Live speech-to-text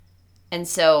And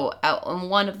so on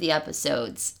one of the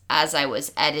episodes, as I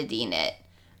was editing it,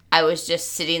 I was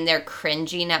just sitting there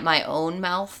cringing at my own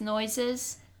mouth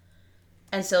noises.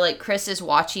 And so, like, Chris is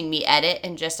watching me edit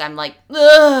and just, I'm like,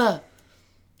 ugh,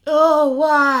 oh,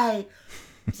 why?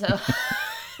 So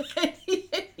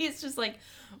he's just like,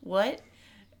 what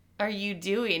are you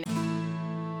doing?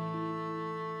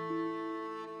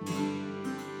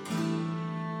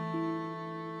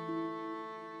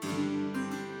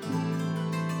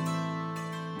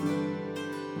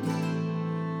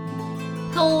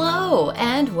 Hello,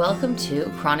 and welcome to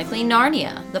Chronicling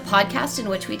Narnia, the podcast in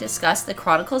which we discuss the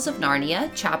Chronicles of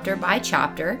Narnia chapter by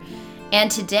chapter.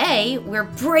 And today, we're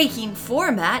breaking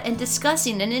format and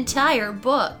discussing an entire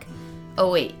book. Oh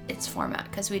wait, it's format,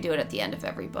 because we do it at the end of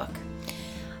every book.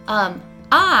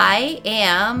 I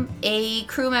am a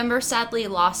crew member sadly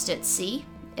lost at sea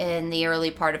in the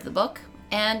early part of the book,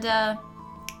 and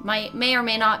may or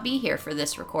may not be here for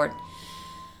this record.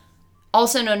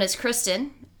 Also known as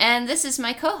Kristen. And this is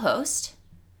my co-host.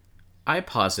 I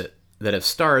posit that if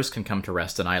stars can come to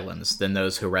rest in islands, then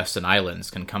those who rest in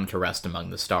islands can come to rest among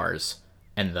the stars.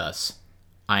 And thus,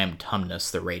 I am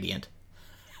Tumnus the Radiant.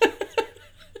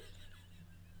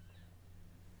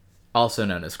 Also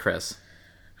known as Chris.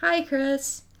 Hi,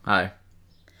 Chris. Hi.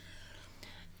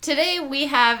 Today we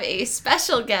have a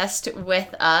special guest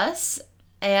with us,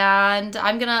 and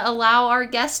I'm going to allow our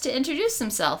guest to introduce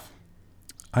himself.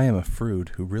 I am a Frood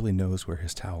who really knows where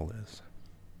his towel is.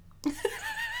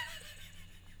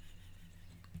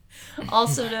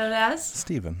 Also known as?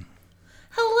 Stephen.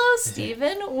 Hello,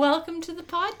 Stephen. Welcome to the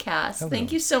podcast. Hello.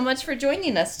 Thank you so much for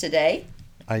joining us today.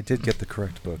 I did get the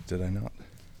correct book, did I not?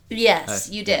 Yes,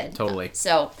 you did. Totally.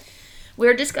 So,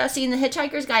 we're discussing The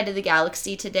Hitchhiker's Guide to the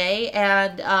Galaxy today,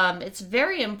 and it's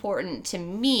very important to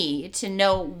me to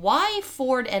know why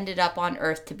Ford ended up on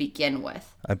Earth to begin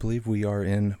with. I believe we are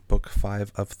in book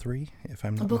 5 of 3, if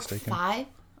I'm not Book mistaken. 5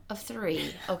 of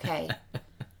 3. Okay.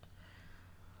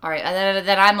 All right.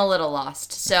 Then I'm a little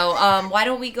lost. So why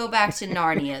don't we go back to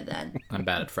Narnia then? I'm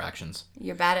bad at fractions.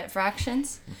 You're bad at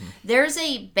fractions? Mm-hmm. There's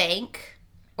a bank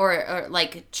or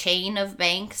like a chain of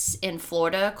banks in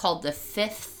Florida called the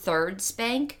Fifth Thirds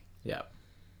Bank. Yeah.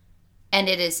 And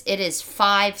it is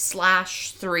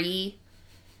 5/3.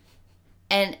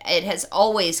 And it has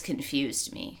always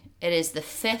confused me. It is the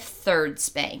Fifth Thirds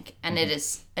Bank, and it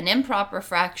is an improper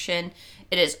fraction.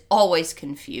 It has always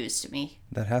confused me.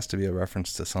 That has to be a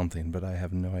reference to something, but I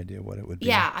have no idea what it would be.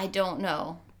 Yeah, I don't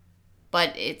know.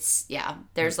 But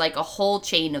there's like a whole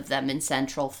chain of them in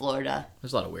Central Florida.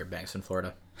 There's a lot of weird banks in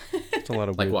Florida. There's a lot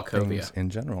of Like weird Wachovia. things in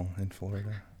general in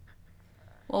Florida.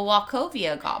 Well,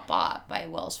 Wachovia got bought by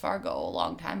Wells Fargo a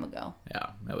long time ago. Yeah,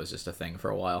 that was just a thing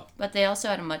for a while. But they also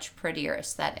had a much prettier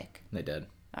aesthetic. They did.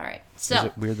 All right. Is So,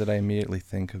 it weird that I immediately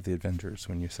think of the Avengers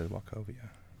when you said Wachovia?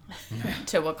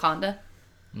 to Wakanda.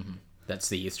 Mm-hmm. That's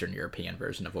the Eastern European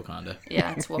version of Wakanda.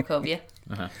 Yeah, it's Wachovia.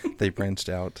 Uh-huh. They branched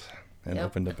out and Yep.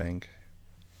 opened a bank.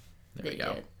 There They we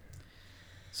go. did.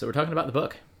 So we're talking about the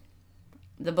book.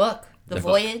 The book. The The book.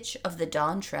 Voyage of the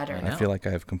Dawn Treader. I know. I feel like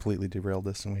I have completely derailed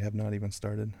this and we have not even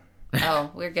started.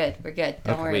 Oh, we're good. We're good.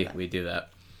 Don't worry about it. We do that.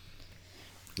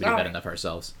 We do All that right. enough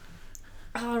ourselves.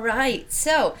 All right.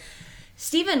 So,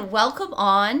 Stephen, welcome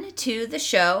on to the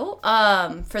show.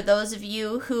 For those of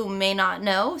you who may not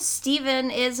know, Stephen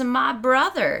is my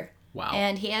brother. Wow.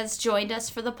 And he has joined us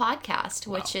for the podcast,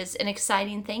 which is an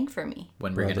exciting thing for me.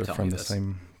 When we're going to Brother tell from me the this.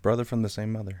 brother from the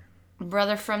same mother.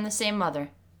 Brother from the same mother.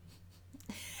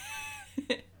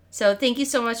 So thank you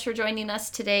so much for joining us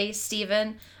today,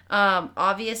 Stephen.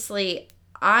 Obviously,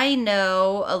 I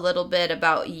know a little bit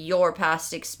about your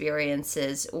past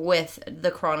experiences with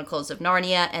the Chronicles of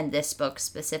Narnia and this book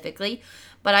specifically,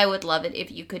 but I would love it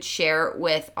if you could share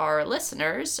with our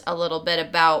listeners a little bit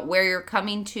about where you're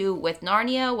coming to with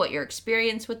Narnia, what your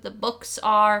experience with the books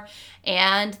are,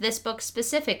 and this book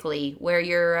specifically, where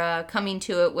you're coming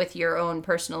to it with your own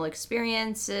personal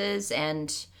experiences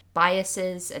and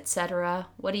biases, etc.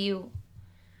 Where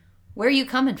are you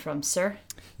coming from, sir?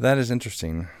 That is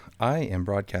interesting. I am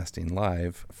broadcasting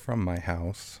live from my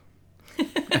house.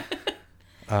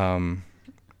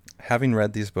 Having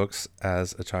read these books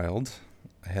as a child,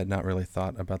 I had not really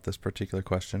thought about this particular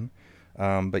question.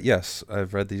 But yes,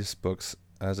 I've read these books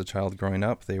as a child growing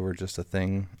up. They were just a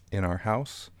thing in our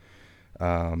house.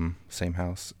 Same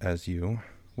house as you,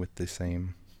 with the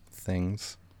same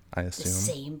things, I The assume.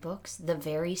 same books? The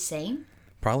very same?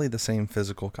 Probably the same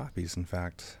physical copies, in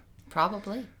fact.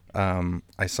 Probably.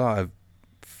 I saw a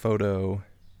photo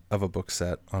of a book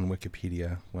set on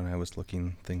Wikipedia when I was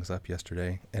looking things up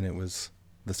yesterday, and it was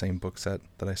the same book set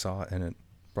that I saw, and it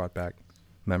brought back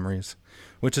memories,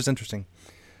 which is interesting.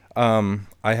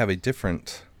 I have a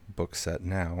different book set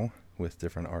now with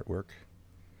different artwork.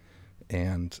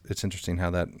 And it's interesting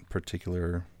how that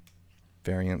particular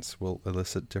variance will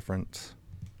elicit different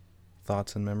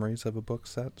thoughts and memories of a book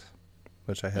set,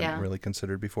 which I hadn't really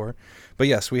considered before. But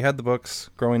yes, we had the books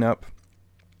growing up.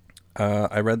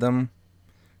 I read them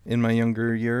in my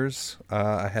younger years.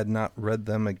 I had not read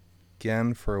them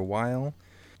again for a while.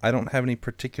 I don't have any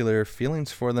particular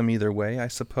feelings for them either way, I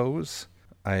suppose.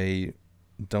 I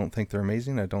don't think they're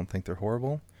amazing. I don't think they're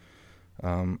horrible.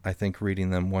 I think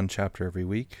reading them one chapter every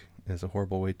week is a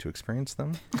horrible way to experience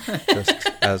them, just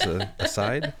as an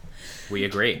aside. We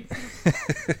agree.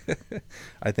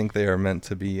 I think they are meant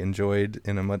to be enjoyed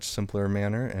in a much simpler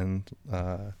manner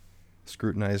and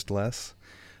scrutinized less.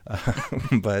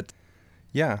 But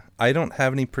yeah, I don't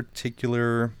have any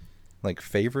particular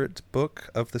favorite book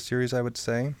of the series, I would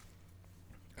say.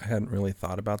 I hadn't really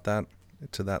thought about that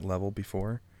to that level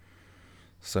before.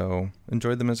 So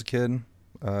enjoyed them as a kid,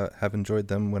 have enjoyed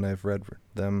them when I've read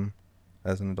them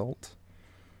as an adult,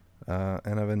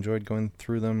 and I've enjoyed going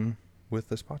through them with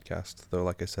this podcast, though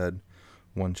like I said,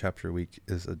 one chapter a week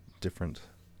is a different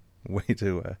way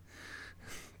to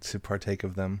partake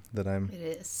of them that I'm...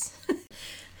 It is.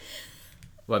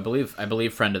 Well, I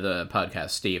believe friend of the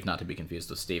podcast, Steve, not to be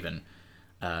confused with Steven,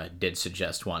 did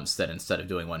suggest once that instead of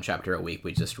doing one chapter a week,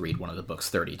 we just read one of the books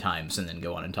 30 times and then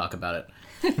go on and talk about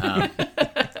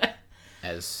it,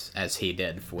 as he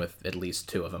did with at least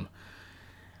 2 of them.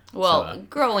 Well,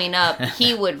 growing up,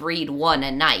 he would read one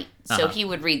a night. So he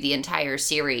would read the entire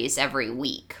series every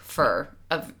week for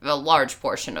a large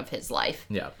portion of his life.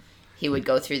 Yeah. He would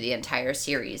go through the entire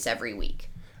series every week.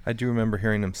 I do remember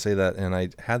hearing him say that, and I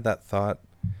had that thought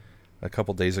a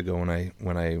couple days ago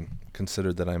when I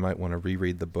considered that I might want to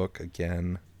reread the book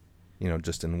again,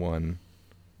 just in one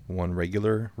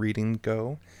regular reading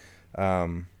go.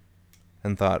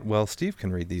 And thought, well, Steve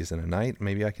can read these in a night.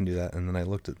 Maybe I can do that. And then I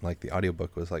looked at, the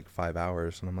audiobook was 5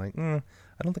 hours. And I'm like, I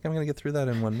don't think I'm going to get through that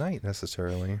in one night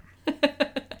necessarily.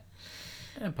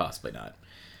 And possibly not.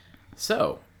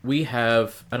 So, we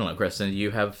have, I don't know, Kristen, you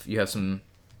have some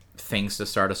things to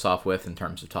start us off with in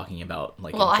terms of talking about,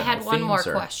 Well, I had one more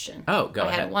question. Oh, go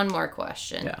ahead. I had one more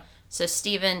question. Yeah. So,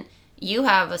 Stephen, you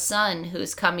have a son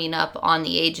who's coming up on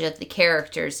the age of the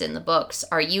characters in the books.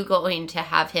 Are you going to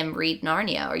have him read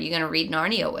Narnia? Are you going to read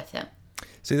Narnia with him?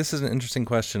 See, this is an interesting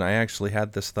question. I actually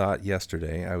had this thought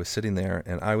yesterday. I was sitting there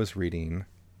and I was reading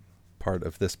part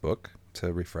of this book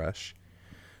to refresh.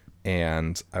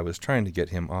 And I was trying to get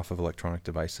him off of electronic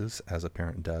devices, as a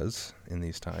parent does in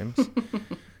these times.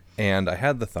 And I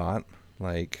had the thought,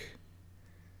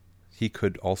 he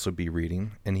could also be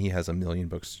reading, and he has a million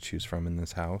books to choose from in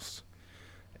this house.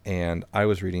 And I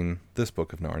was reading this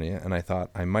book of Narnia, and I thought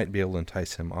I might be able to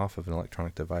entice him off of an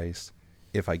electronic device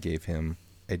if I gave him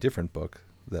a different book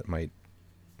that might,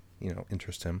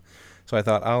 interest him. So I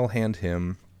thought I'll hand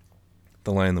him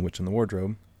The Lion, the Witch, and the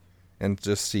Wardrobe and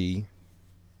just see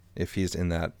if he's in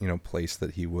that, place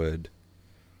that he would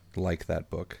like that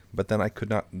book. But then I could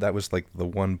not, that was the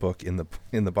one book in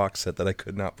the box set that I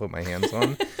could not put my hands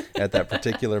on at that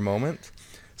particular moment.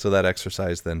 So that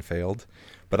exercise then failed.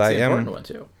 But it's I am... important one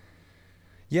too.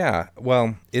 Yeah,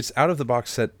 well, it's out of the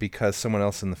box set because someone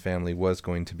else in the family was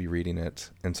going to be reading it,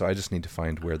 and so I just need to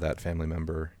find where that family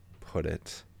member put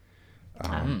it.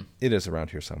 It is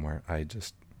around here somewhere. I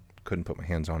just couldn't put my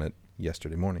hands on it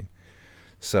yesterday morning.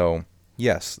 So,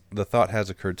 yes, the thought has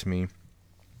occurred to me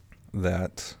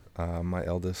that my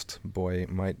eldest boy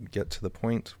might get to the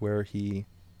point where he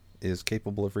is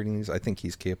capable of reading these. I think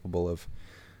he's capable of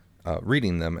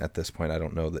reading them at this point. I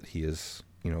don't know that he is,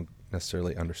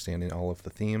 necessarily understanding all of the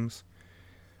themes.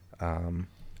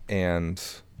 And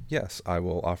yes, I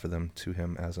will offer them to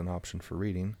him as an option for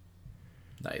reading.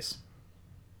 Nice.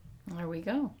 There we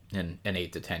go. In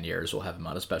 8 to 10 years, we'll have him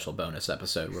on a special bonus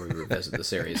episode where we revisit the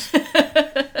series.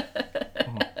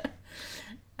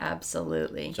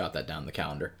 Absolutely. Jot that down the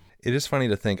calendar. It is funny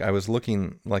to think, I was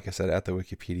looking, like I said, at the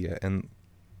Wikipedia, and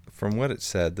from what it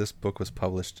said, this book was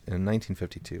published in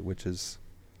 1952, which is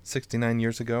 69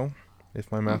 years ago, if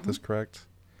my math is correct,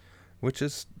 which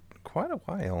is quite a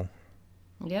while.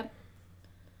 Yep.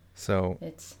 So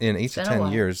in 8 to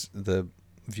 10 years, the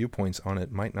viewpoints on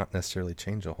it might not necessarily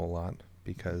change a whole lot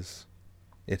because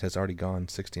it has already gone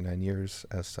 69 years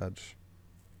as such.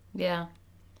 Yeah.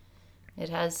 It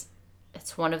has.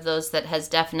 It's one of those that has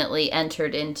definitely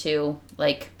entered into,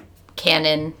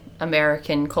 canon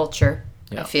American culture,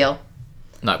 yeah. I feel.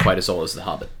 Not quite as old as The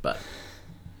Hobbit, but...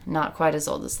 Not quite as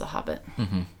old as The Hobbit.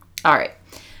 Mm-hmm. All right.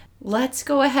 Let's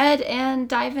go ahead and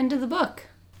dive into the book.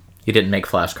 You didn't make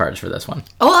flashcards for this one.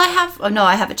 Oh, I have. Oh no,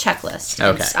 I have a checklist.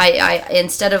 Okay. I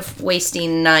instead of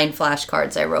wasting 9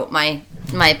 flashcards, I wrote my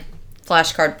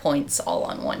flashcard points all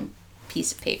on one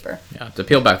piece of paper. Yeah, to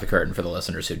peel back the curtain for the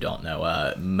listeners who don't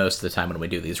know, most of the time when we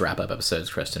do these wrap-up episodes,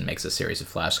 Kristen makes a series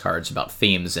of flashcards about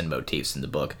themes and motifs in the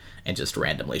book and just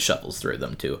randomly shuffles through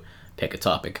them to pick a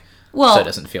topic, Well, so it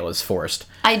doesn't feel as forced.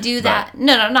 I do that.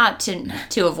 No, not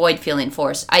to avoid feeling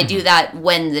forced. I do that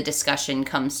when the discussion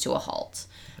comes to a halt.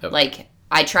 Okay. Like,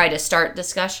 I try to start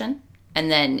discussion, and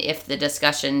then if the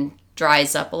discussion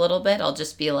dries up a little bit, I'll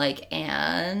just be like,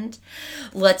 and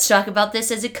let's talk about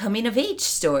this as a coming-of-age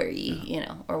story,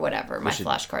 or whatever my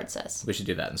flashcard says. We should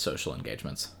do that in social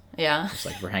engagements. Yeah. It's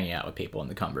like we're hanging out with people in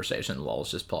the conversation,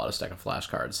 lulls, just pull out a stack of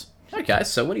flashcards. All right,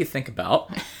 guys, so what do you think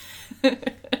about...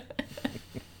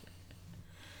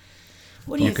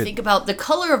 What do you think about the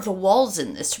color of the walls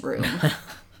in this room?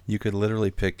 You could literally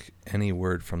pick any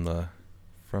word from the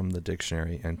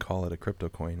dictionary and call it a crypto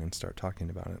coin and start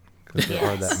talking about it, because there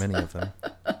are that many of them.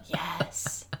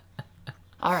 Yes.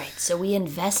 All right, so we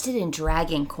invested in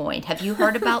Dragon Coin. Have you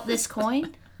heard about this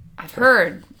coin? I've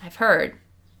heard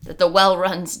that the well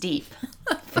runs deep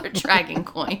for Dragon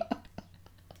Coin.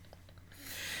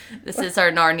 This is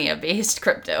our Narnia-based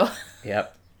crypto.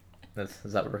 Yep.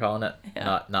 Is that what we're calling it?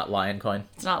 Yeah. Not Lion Coin?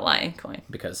 It's not Lion Coin.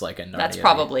 Because like in Narnia... That's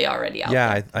probably already out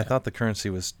Yeah, there. I thought the currency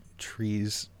was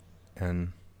trees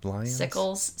and lions.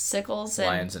 Sickles and...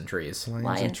 Lions and trees.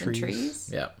 Lions and trees?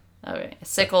 Yeah. Okay.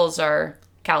 Sickles are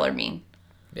Calormene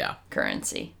Yeah.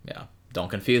 currency. Yeah. Don't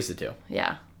confuse the two.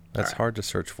 Yeah. That's hard to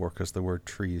search for because the word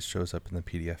trees shows up in the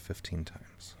PDF 15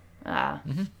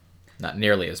 times. Not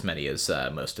nearly as many as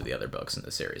most of the other books in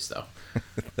the series, though.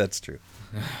 That's true.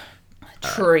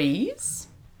 Trees?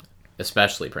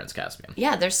 Especially Prince Caspian.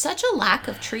 Yeah, there's such a lack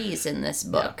of trees in this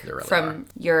book. there really From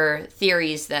your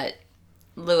theories that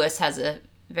Lewis has a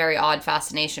very odd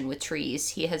fascination with trees,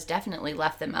 he has definitely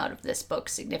left them out of this book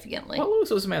significantly. Well, Lewis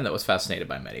was a man that was fascinated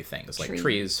by many things, like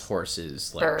trees,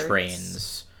 horses, like birds,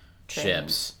 trains,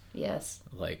 ships, Yes.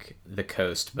 like the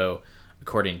coast. Though,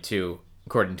 according to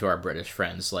our British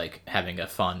friends, like having a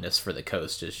fondness for the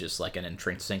coast is just like an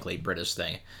intrinsically British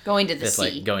thing. Going to the It's sea.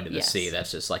 like going to the Yes. sea.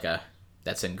 That's just like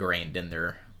that's ingrained in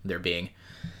their being.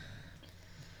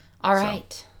 All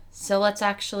right. So let's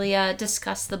actually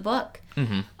discuss the book.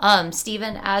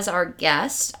 Stephen, as our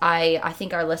guest, I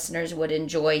think our listeners would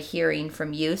enjoy hearing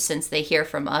from you since they hear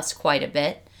from us quite a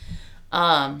bit.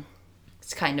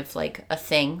 It's kind of like a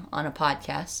thing on a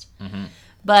podcast.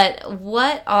 But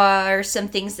what are some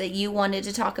things that you wanted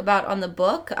to talk about on the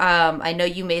book? I know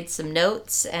you made some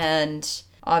notes, and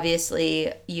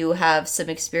obviously you have some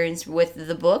experience with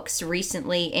the books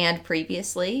recently and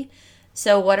previously.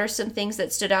 So what are some things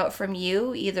that stood out from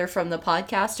you, either from the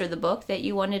podcast or the book, that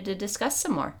you wanted to discuss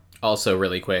some more? Also,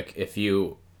 really quick, if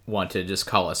you want to just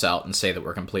call us out and say that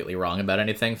we're completely wrong about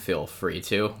anything, feel free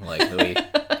to. Like, we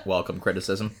welcome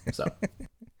criticism. So,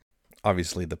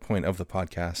 Obviously, the point of the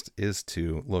podcast is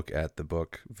to look at the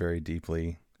book very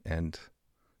deeply and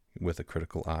with a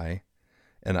critical eye.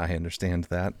 And I understand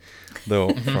that.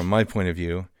 Though, from my point of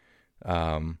view,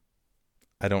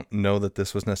 I don't know that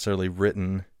this was necessarily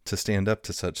written to stand up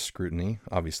to such scrutiny.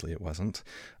 Obviously, it wasn't.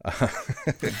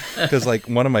 Because, like,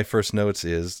 one of my first notes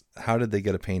is, how did they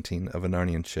get a painting of a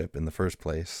Narnian ship in the first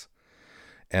place?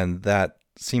 And that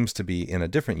seems to be, in a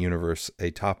different universe, a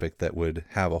topic that would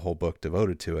have a whole book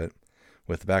devoted to it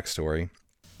with backstory.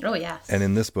 Oh, yes. And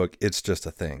in this book, it's just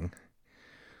a thing.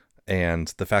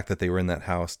 And the fact that they were in that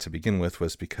house to begin with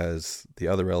was because the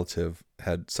other relative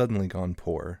had suddenly gone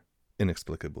poor,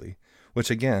 inexplicably. Which,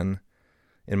 again,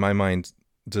 in my mind,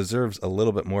 deserves a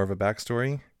little bit more of a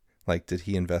backstory. Like, did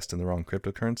he invest in the wrong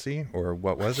cryptocurrency, or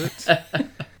what was it?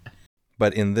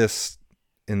 But in this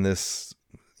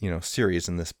series,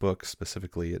 in this book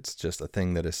specifically, it's just a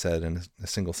thing that is said in a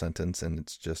single sentence, and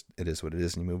it is what it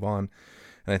is, and you move on.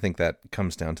 And I think that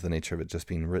comes down to the nature of it just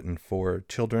being written for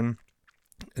children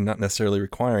and not necessarily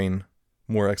requiring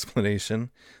more explanation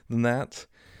than that.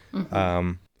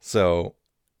 So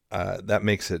that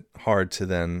makes it hard to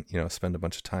then, spend a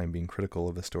bunch of time being critical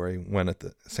of the story, when at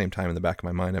the same time in the back of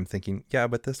my mind, I'm thinking, yeah,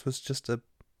 but this was just a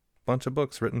bunch of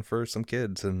books written for some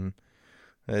kids, and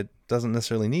it doesn't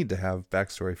necessarily need to have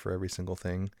backstory for every single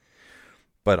thing.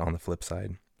 But on the flip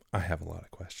side, I have a lot of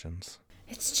questions.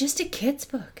 It's just a kid's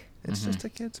book. It's just a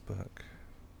kid's book.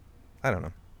 I don't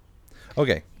know.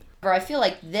 Okay. I feel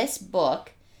like this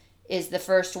book is the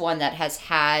first one that has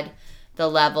had the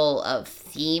level of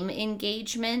theme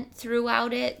engagement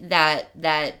throughout it that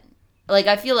like,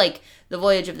 I feel like The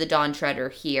Voyage of the Dawn Treader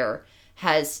here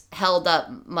has held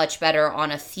up much better on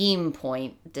a theme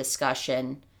point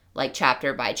discussion like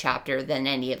chapter by chapter than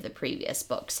any of the previous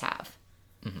books have.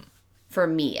 For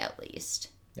me, at least.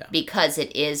 Yeah. Because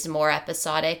it is more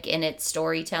episodic in its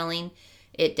storytelling,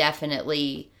 it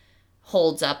definitely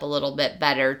holds up a little bit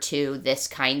better to this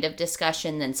kind of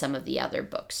discussion than some of the other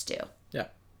books do. Yeah.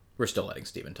 We're still letting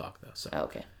Stephen talk, though. So.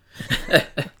 Okay.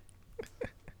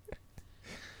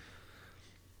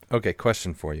 Okay,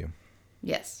 question for you.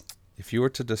 Yes. If you were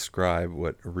to describe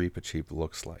what Reepicheep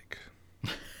looks like,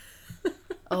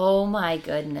 Oh my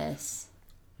goodness.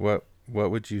 what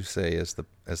would you say is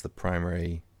the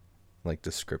primary like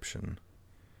description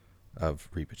of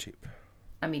Reepicheep?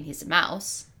 I mean, he's a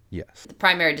mouse. Yes. The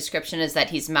primary description is that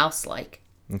he's mouse-like.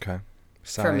 Okay.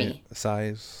 For me.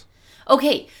 Size.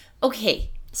 Okay.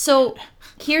 So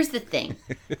here's the thing.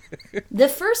 The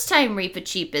first time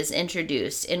Reepicheep is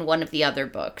introduced in one of the other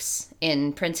books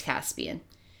in Prince Caspian,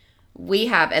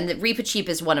 and the Reepicheep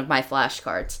is one of my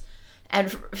flashcards,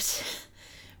 and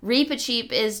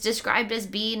Reepicheep is described as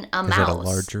being a mouse. Is it a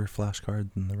larger flashcard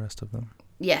than the rest of them?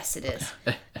 Yes, it is.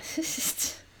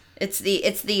 It's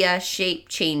the shape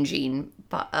changing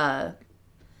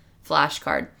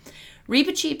flashcard.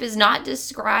 Reepicheep is not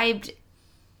described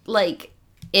like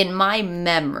in my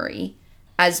memory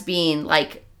as being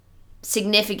like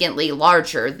significantly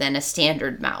larger than a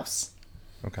standard mouse.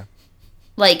 Okay.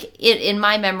 Like in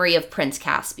my memory of Prince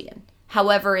Caspian.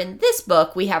 However, in this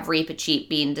book, we have Reepicheep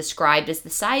being described as the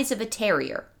size of a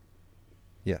terrier.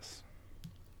 Yes.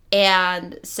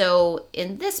 And so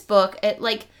in this book,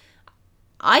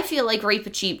 I feel like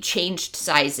Reepicheep changed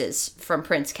sizes from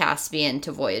Prince Caspian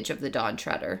to Voyage of the Dawn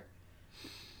Treader.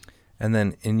 And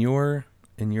then in your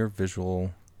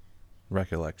visual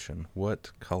recollection,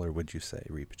 what color would you say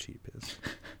Reepicheep is?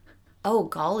 Oh,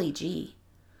 golly gee.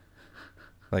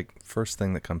 Like, first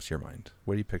thing that comes to your mind.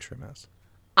 What do you picture him as?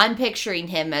 I'm picturing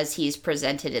him as he's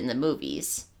presented in the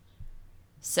movies.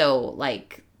 So,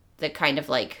 like, the kind of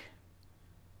like,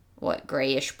 what,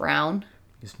 grayish brown?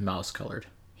 He's mouse-colored.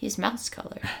 He's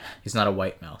mouse-colored. He's not a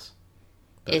white mouse.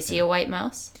 Is he a white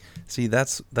mouse? See,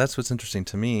 that's what's interesting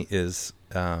to me is,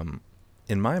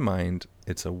 in my mind,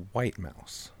 it's a white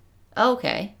mouse.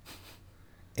 Okay.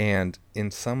 And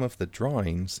in some of the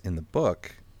drawings in the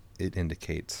book, it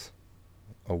indicates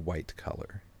a white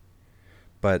color.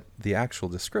 But the actual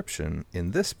description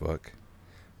in this book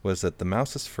was that the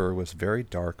mouse's fur was very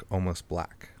dark, almost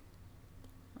black.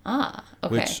 Ah,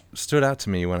 okay. Which stood out to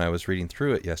me when I was reading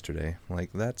through it yesterday. Like,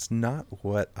 that's not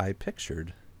what I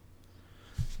pictured.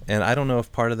 And I don't know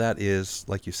if part of that is,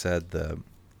 like you said, the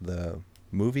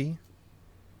movie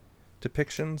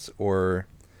depictions or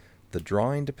the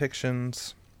drawing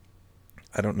depictions.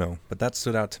 I don't know. But that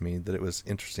stood out to me, that it was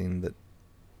interesting that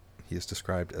he is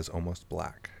described as almost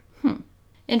black.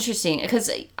 Interesting, because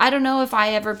I don't know if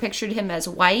I ever pictured him as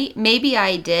white. Maybe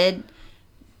I did,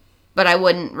 but I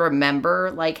wouldn't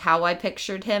remember like how I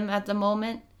pictured him at the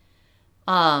moment.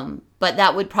 But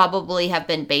that would probably have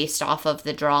been based off of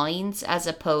the drawings as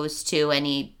opposed to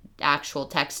any actual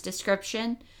text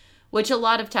description, which a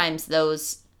lot of times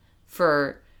those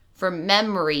for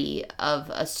memory of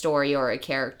a story or a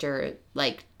character,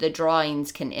 like the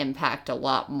drawings can impact a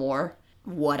lot more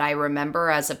what I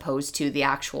remember as opposed to the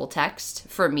actual text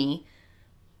for me.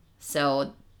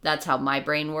 So that's how my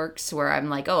brain works, where I'm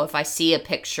like, oh, if I see a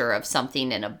picture of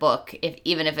something in a book,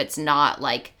 even if it's not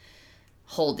like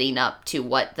holding up to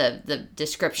what the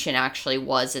description actually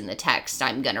was in the text,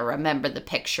 I'm going to remember the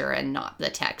picture and not the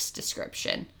text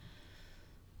description.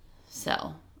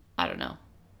 So, I don't know.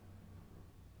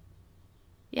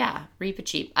 Yeah,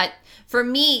 Reepicheep. For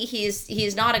me,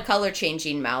 he's not a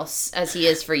color-changing mouse, as he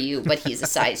is for you, but he's a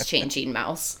size-changing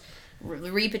mouse.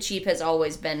 Reepicheep has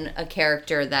always been a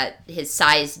character that his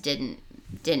size didn't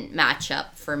match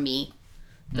up for me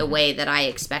the way that I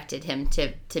expected him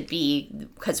to be.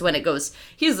 Because when it goes,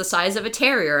 he's the size of a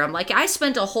terrier, I'm like, I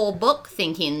spent a whole book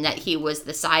thinking that he was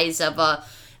the size of a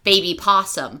baby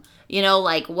possum. You know,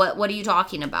 like, what are you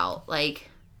talking about? Like...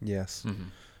 Yes. Mm-hmm.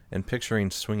 And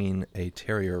picturing swinging a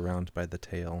terrier around by the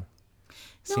tail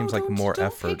seems like more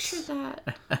effort. Picture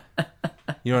that.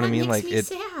 You know what I mean? Like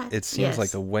makes me sad. it seems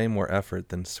like a way more effort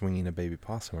than swinging a baby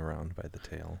possum around by the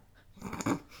tail.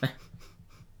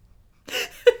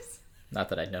 Not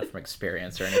that I know from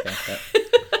experience or anything.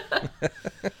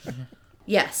 But...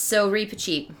 Yes, so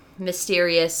Reepicheep,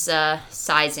 mysterious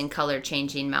size and color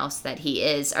changing mouse that he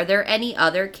is. Are there any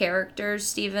other characters,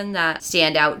 Stephen, that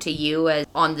stand out to you as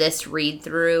on this read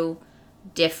through,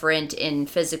 different in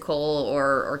physical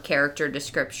or character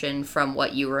description from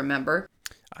what you remember?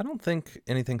 I don't think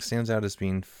anything stands out as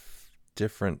being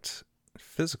different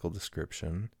physical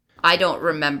description. I don't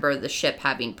remember the ship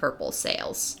having purple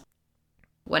sails.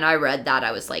 When I read that,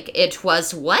 I was like, it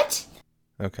was what?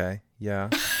 Okay, yeah.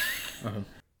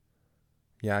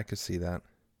 Yeah, I could see that.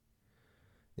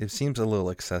 It seems a little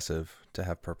excessive to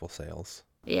have purple sails.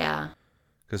 Yeah.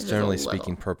 Because generally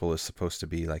speaking, purple is supposed to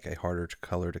be like a harder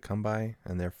color to come by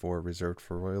and therefore reserved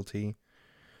for royalty.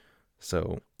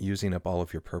 So using up all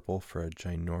of your purple for a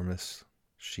ginormous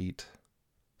sheet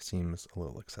seems a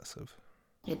little excessive.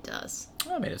 It does.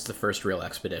 Well, I mean, it's the first real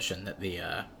expedition that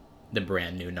the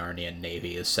brand new Narnian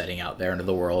Navy is setting out there into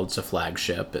the world. It's a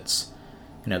flagship. It's,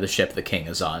 the ship the king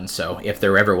is on. So if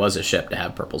there ever was a ship to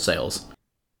have purple sails.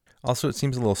 Also, it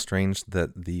seems a little strange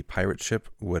that the pirate ship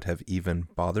would have even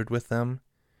bothered with them,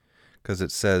 because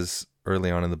it says early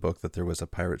on in the book that there was a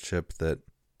pirate ship that,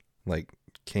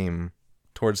 came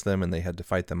towards them and they had to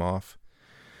fight them off.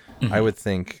 Mm-hmm. I would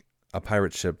think a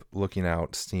pirate ship looking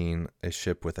out, seeing a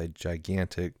ship with a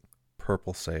gigantic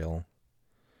purple sail,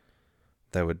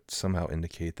 that would somehow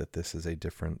indicate that this is a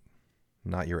different,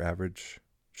 not your average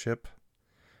ship,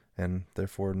 and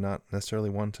therefore not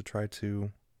necessarily one to try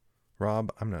to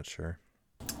rob. I'm not sure.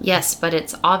 Yes, but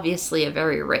it's obviously a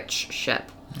very rich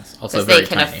ship. Also because they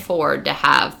can afford to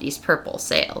have these purple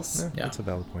sails. Yeah, that's a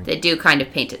valid point. They do kind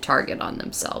of paint a target on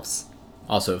themselves.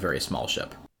 Also a very small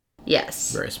ship.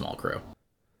 Yes. Very small crew.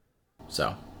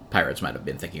 So, pirates might have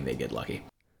been thinking they'd get lucky.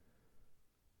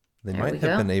 They might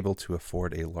have been able to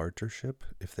afford a larger ship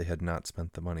if they had not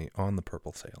spent the money on the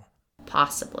purple sail.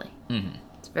 Possibly. Mm-hmm.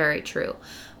 It's very true.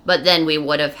 But then we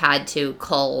would have had to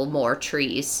cull more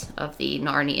trees of the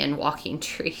Narnian walking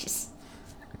trees.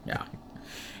 Yeah.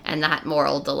 And that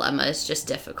moral dilemma is just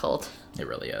difficult. It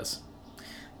really is.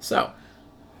 So,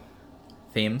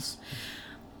 themes?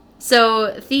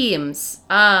 So, themes.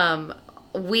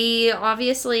 We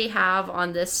obviously have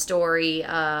on this story,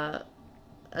 the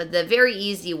very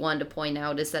easy one to point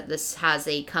out is that this has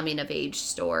a coming-of-age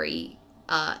story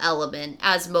element,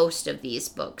 as most of these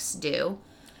books do.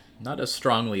 Not as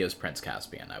strongly as Prince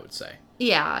Caspian, I would say.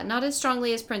 Yeah, not as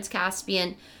strongly as Prince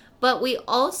Caspian, but we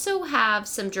also have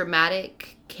some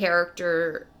dramatic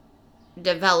character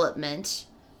development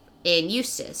in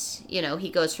Eustace. He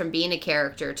goes from being a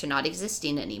character to not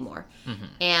existing anymore. Mm-hmm.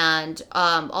 And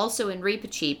also in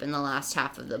Reepicheep in the last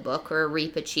half of the book, where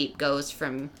Reepicheep goes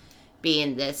from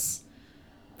being this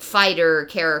fighter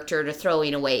character to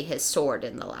throwing away his sword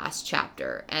in the last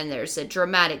chapter. And there's a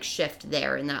dramatic shift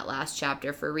there in that last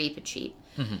chapter for Reepicheep.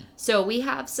 Mm-hmm. So we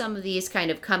have some of these kind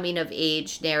of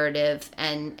coming-of-age narrative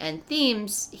and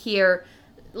themes here,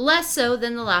 less so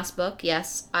than the last book.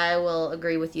 Yes, I will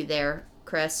agree with you there,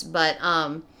 Chris. But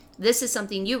this is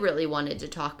something you really wanted to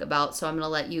talk about, so I'm going to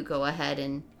let you go ahead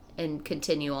and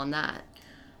continue on that.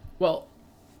 Well,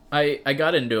 I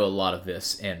got into a lot of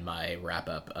this in my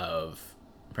wrap-up of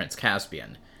Prince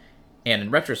Caspian, and in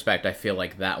retrospect, I feel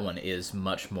like that one is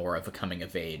much more of a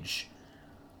coming-of-age.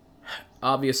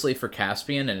 Obviously for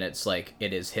Caspian, and it's like,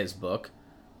 it is his book,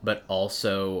 but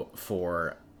also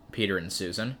for Peter and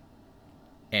Susan.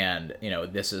 And,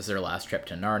 this is their last trip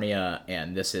to Narnia,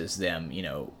 and this is them,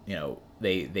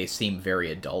 they seem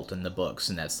very adult in the books,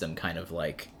 and that's them kind of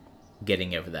like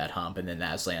getting over that hump. And then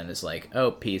Aslan is like,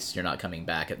 oh, peace, you're not coming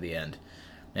back at the end.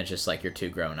 And it's just like, you're too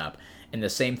grown up. And the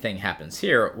same thing happens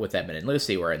here with Edmund and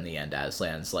Lucy, where in the end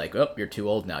Aslan's like, oh, you're too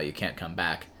old now, you can't come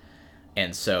back.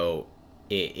 And so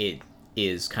it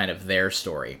is kind of their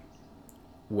story,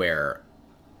 where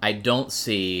I don't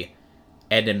see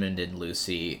Edmund and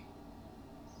Lucy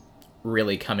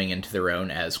really coming into their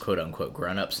own as quote-unquote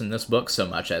grown-ups in this book so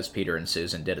much as Peter and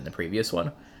Susan did in the previous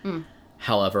one. Mm.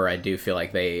 However, I do feel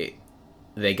like they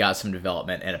got some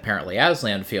development, and apparently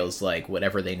Aslan feels like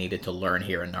whatever they needed to learn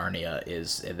here in Narnia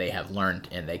is they have learned,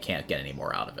 and they can't get any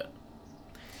more out of it.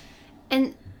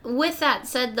 And with that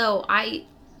said, though, I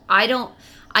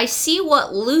see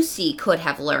what Lucy could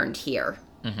have learned here.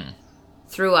 Mm-hmm.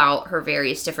 Throughout her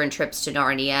various different trips to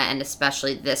Narnia, and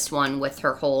especially this one with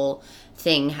her whole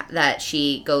thing that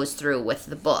she goes through with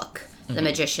the book, mm-hmm. the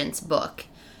Magician's Book,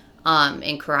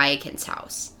 in Carayakan's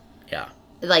house. Yeah.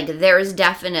 There's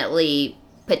definitely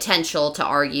potential to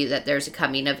argue that there's a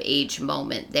coming-of-age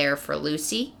moment there for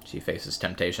Lucy. She faces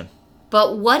temptation.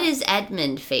 But what does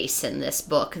Edmund face in this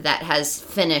book that has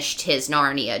finished his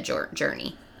Narnia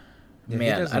journey? Yeah,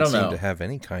 man, he doesn't seem to have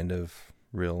any kind of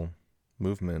real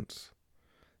movement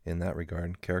in that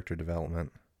regard, character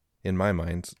development. In my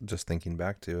mind, just thinking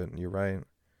back to it, you're right.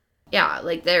 Yeah,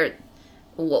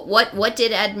 what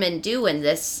did Edmund do in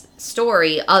this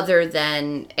story other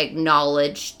than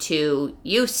acknowledge to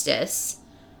Eustace,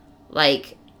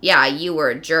 yeah, you were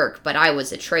a jerk, but I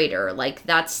was a traitor.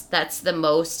 That's the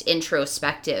most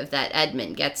introspective that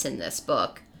Edmund gets in this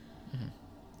book. Mm-hmm.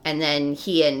 And then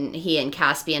he and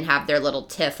Caspian have their little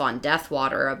tiff on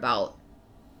Deathwater about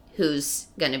who's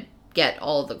gonna get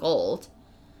all the gold.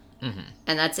 Mm-hmm.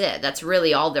 And that's it. That's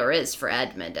really all there is for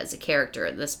Edmund as a character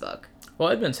in this book. Well,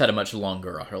 Edmund's had a much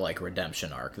longer,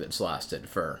 redemption arc that's lasted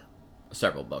for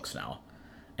several books now.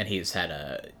 And he's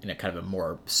had kind of a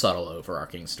more subtle,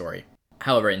 overarching story.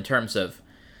 However, in terms of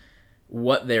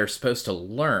what they're supposed to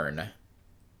learn,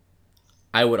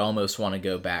 I would almost want to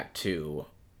go back to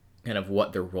kind of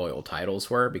what their royal titles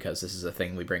were, because this is a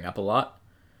thing we bring up a lot.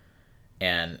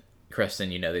 And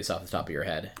Kristen, you know these off the top of your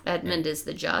head. Edmund is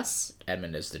the Just.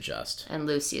 Edmund is the Just. And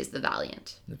Lucy is the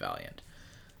Valiant. The Valiant.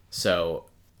 So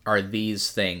are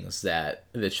these things that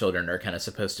the children are kind of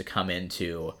supposed to come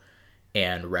into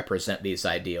and represent these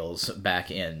ideals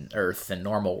back in Earth, the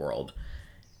normal world?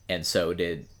 And so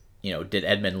did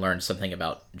Edmund learn something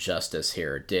about justice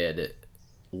here? Did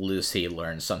Lucy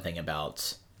learn something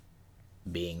about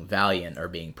being valiant or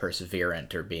being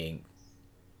perseverant or being,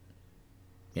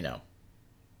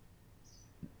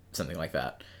 something like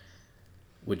that?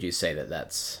 Would you say that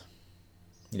that's,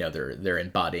 they're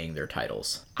embodying their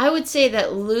titles? I would say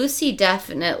that Lucy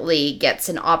definitely gets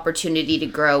an opportunity to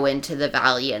grow into the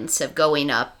valiance of going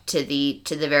up to the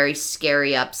very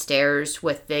scary upstairs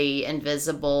with the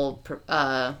invisible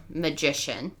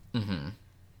magician. Mm-hmm.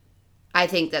 I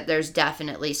think that there's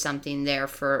definitely something there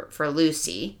for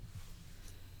Lucy.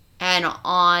 And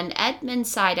on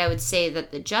Edmund's side, I would say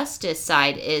that the justice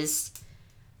side is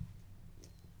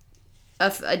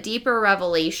a deeper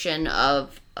revelation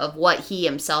of what he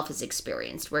himself has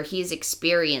experienced, where he's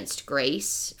experienced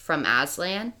grace from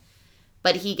Aslan,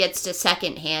 but he gets to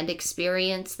secondhand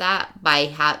experience that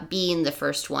by being the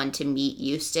first one to meet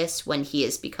Eustace when he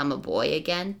has become a boy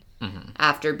again, mm-hmm.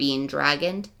 after being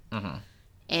dragoned. Mm-hmm.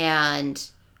 And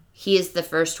he is the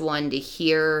first one to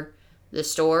hear the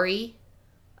story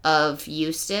of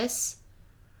Eustace,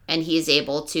 and he is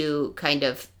able to kind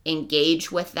of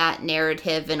engage with that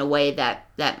narrative in a way that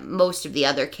most of the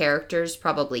other characters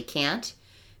probably can't,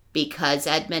 because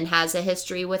Edmund has a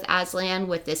history with Aslan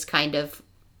with this kind of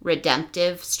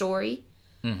redemptive story.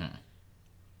 Mm-hmm.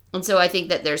 And so I think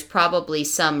that there's probably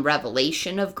some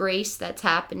revelation of grace that's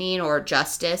happening, or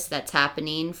justice that's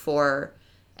happening for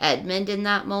Edmund in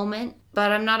that moment,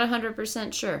 but I'm not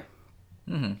 100% sure.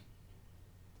 Mm-hmm.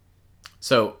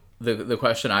 So the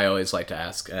question I always like to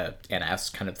ask, and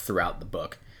ask kind of throughout the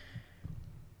book,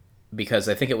 because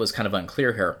I think it was kind of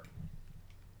unclear here,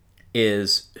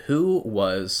 is who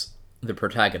was the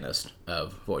protagonist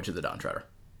of Voyage of the Dawn Treader?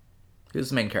 Who's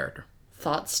the main character?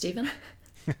 Thoughts, Stephen?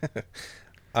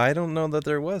 I don't know that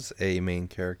there was a main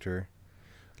character.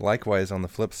 Likewise, on the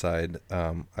flip side,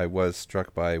 I was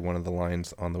struck by one of the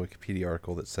lines on the Wikipedia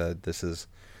article that said this is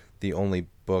the only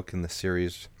book in the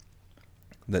series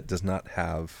that does not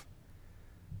have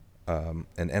an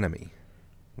enemy,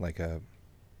 like a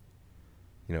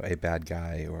bad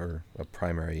guy or a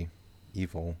primary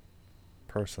evil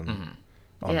person, mm-hmm.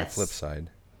 on the flip side.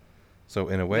 So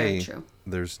in a way,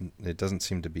 it doesn't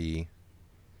seem to be,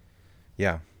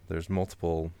 there's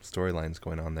multiple storylines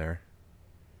going on there,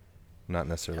 not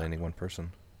necessarily any one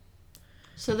person.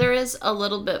 So there is a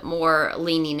little bit more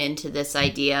leaning into this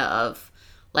idea of,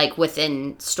 like,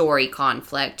 within story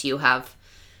conflict, you have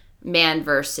man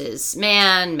versus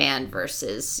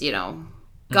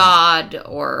God,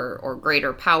 or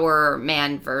greater power,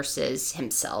 man versus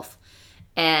himself.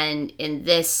 And in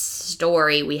this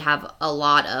story, we have a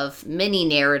lot of mini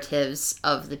narratives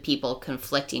of the people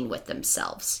conflicting with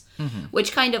themselves, mm-hmm.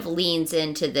 which kind of leans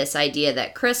into this idea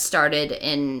that Chris started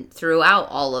in throughout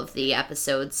all of the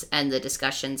episodes and the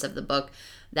discussions of the book,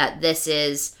 that this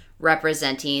is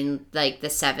representing, like, the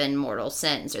 7 mortal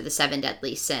sins, or the 7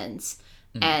 deadly sins.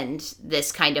 Mm-hmm. And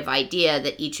this kind of idea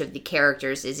that each of the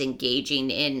characters is engaging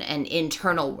in an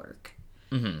internal work,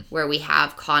 mm-hmm. where we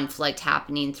have conflict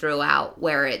happening throughout,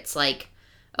 where it's like,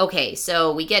 okay,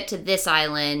 so we get to this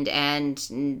island and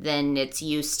then it's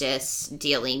Eustace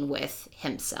dealing with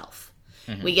himself.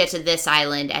 Mm-hmm. We get to this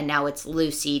island and now it's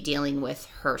Lucy dealing with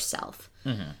herself.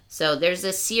 Mm-hmm. So there's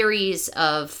a series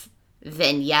of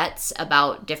vignettes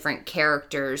about different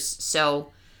characters.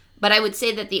 So, but I would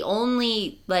say that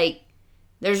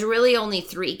there's really only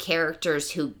 3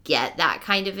 characters who get that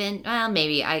kind of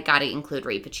maybe I gotta include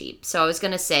Reepicheep. So I was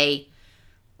gonna say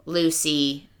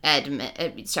Lucy,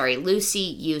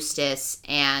 Eustace,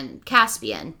 and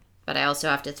Caspian, but I also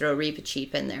have to throw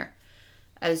Reepicheep in there.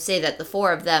 I would say that the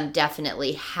 4 of them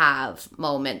definitely have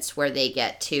moments where they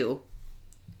get to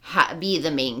be the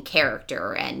main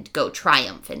character and go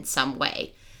triumph in some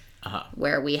way. Uh-huh.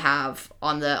 Where we have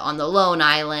on the lone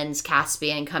islands,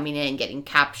 Caspian coming in, getting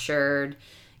captured,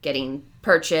 getting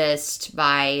purchased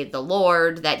by the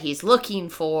Lord that he's looking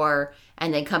for,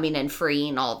 and then coming and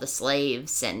freeing all the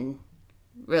slaves and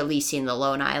releasing the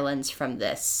Lone Islands from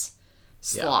this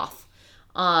sloth.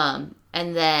 Yeah.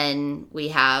 And then we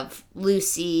have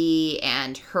Lucy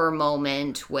and her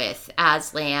moment with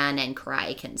Aslan and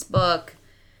Karayakan's book.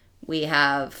 We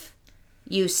have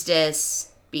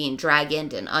Eustace being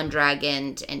dragoned and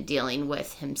undragoned and dealing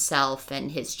with himself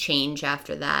and his change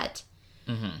after that.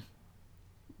 Mm-hmm.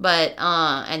 But,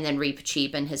 and then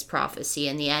Reepicheep and his prophecy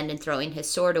in the end and throwing his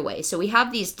sword away. So we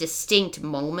have these distinct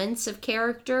moments of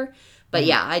character. But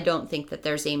yeah, I don't think that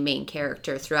there's a main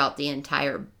character throughout the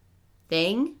entire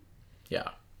thing. Yeah.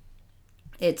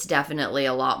 It's definitely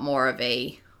a lot more of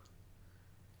a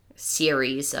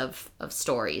series of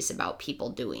stories about people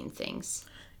doing things.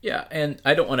 Yeah, and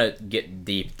I don't want to get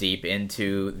deep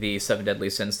into the Seven Deadly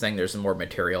Sins thing. There's some more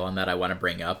material on that I want to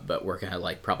bring up, but we're going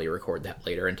to probably record that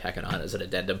later and tack it on as an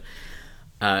addendum.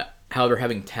 However,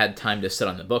 having had time to sit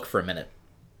on the book for a minute,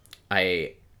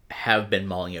 I have been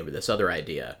mulling over this other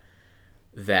idea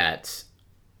that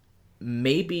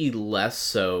maybe less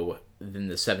so than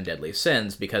the Seven Deadly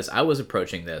Sins, because I was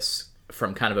approaching this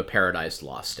from kind of a Paradise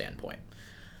Lost standpoint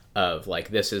of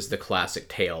this is the classic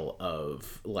tale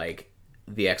of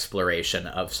the exploration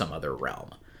of some other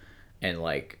realm, and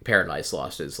Paradise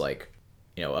Lost is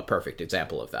a perfect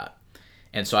example of that.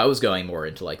 And so I was going more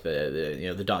into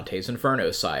the Dante's Inferno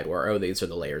side, where these are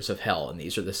the layers of hell and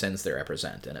these are the sins they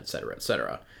represent, and etc.,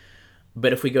 etc.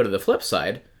 But if we go to the flip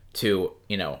side to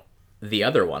the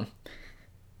other one,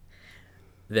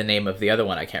 the name of the other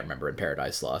one I can't remember in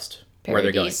Paradise Lost,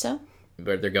 Paradiso?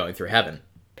 where they're going through heaven.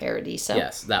 Paradiso.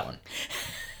 Yes, that one.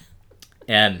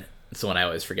 And it's the one I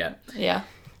always forget. Yeah,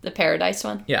 the Paradise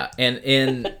one. Yeah, and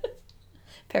in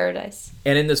Paradise.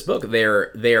 And in this book, they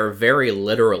are very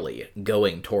literally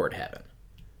going toward heaven.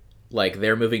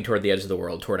 They're moving toward the edge of the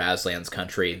world, toward Aslan's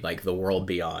country, the world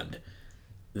beyond.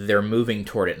 They're moving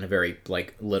toward it in a very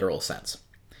literal sense.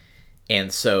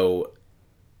 And so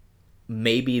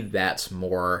maybe that's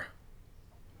more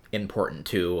important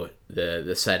to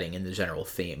the setting and the general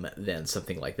theme than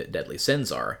something like the Deadly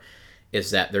Sins are,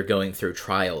 is that they're going through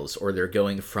trials, or they're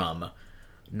going from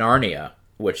Narnia,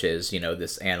 which is,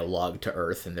 this analog to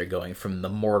Earth, and they're going from the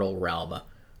mortal realm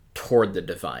toward the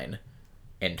divine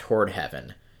and toward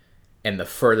heaven. And the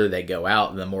further they go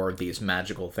out, the more of these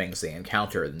magical things they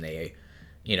encounter, and they,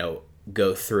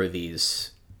 go through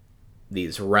these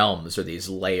realms or these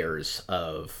layers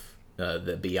of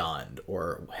the beyond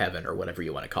or heaven or whatever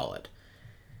you want to call it.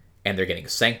 And they're getting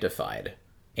sanctified.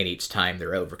 And each time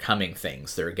they're overcoming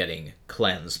things, they're getting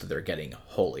cleansed, they're getting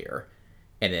holier.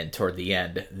 And then toward the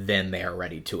end, then they are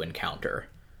ready to encounter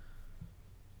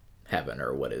heaven,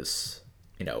 or what is,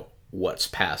 what's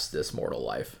past this mortal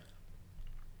life.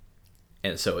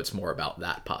 And so it's more about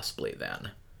that possibly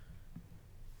than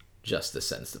just the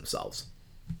sins themselves.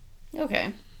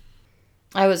 Okay.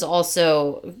 I was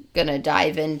also going to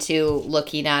dive into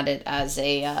looking at it as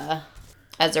a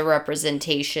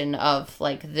representation of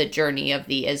the journey of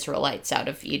the Israelites out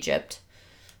of Egypt,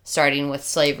 starting with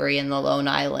slavery in the Lone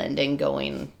Island and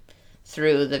going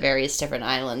through the various different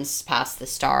islands past the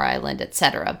Star Island,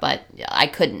 etc. But I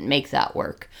couldn't make that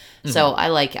work. Mm-hmm. So I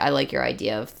like your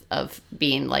idea of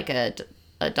being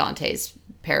a Dante's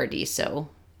Paradiso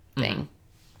thing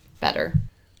better.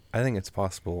 I think it's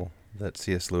possible that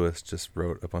C.S. Lewis just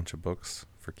wrote a bunch of books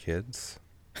for kids.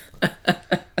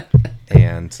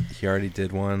 And he already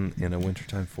did one in a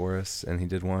wintertime forest, and he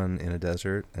did one in a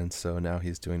desert, and so now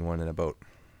he's doing one in a boat.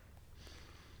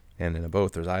 And in a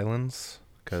boat, there's islands,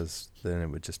 because then it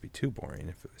would just be too boring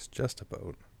if it was just a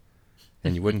boat.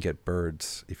 And you wouldn't get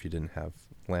birds if you didn't have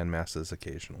land masses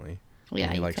occasionally.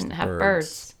 Yeah, you couldn't have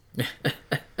birds.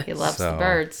 He loves the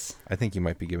birds. I think you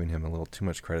might be giving him a little too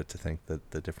much credit to think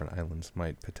that the different islands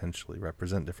might potentially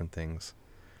represent different things.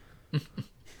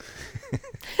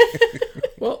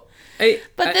 Well,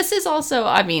 this is also,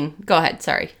 go ahead,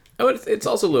 sorry. It's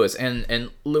also Lewis,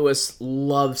 and Lewis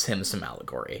loves him some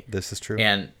allegory. This is true.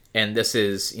 And this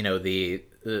is,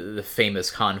 the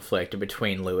famous conflict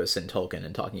between Lewis and Tolkien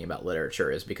in talking about literature,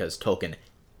 is because Tolkien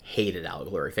hated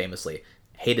allegory, famously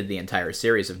hated the entire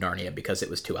series of Narnia because it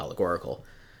was too allegorical,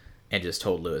 and just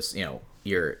told Lewis,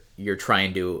 you're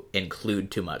trying to include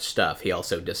too much stuff. He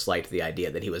also disliked the idea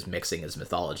that he was mixing his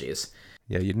mythologies.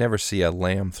 Yeah, you'd never see a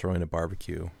lamb throwing a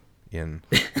barbecue in,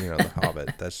 The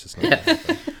Hobbit. That's just not going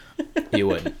to happen. You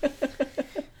wouldn't.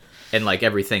 And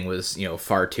everything was,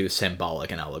 far too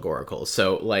symbolic and allegorical.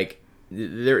 So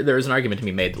there's an argument to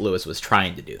be made that Lewis was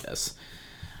trying to do this,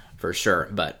 for sure.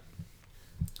 But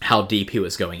how deep he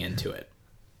was going into it,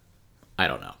 I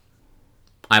don't know.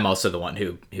 I'm also the one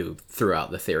who threw out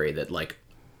the theory that like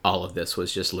all of this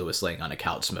was just Lewis laying on a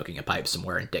couch smoking a pipe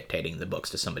somewhere and dictating the books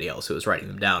to somebody else who was writing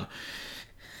them down.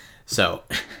 So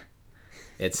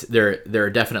there are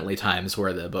definitely times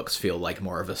where the books feel like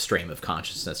more of a stream of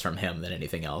consciousness from him than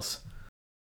anything else.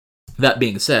 That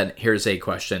being said, here's a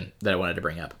question that I wanted to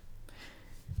bring up.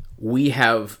 We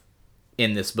have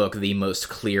in this book the most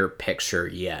clear picture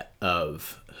yet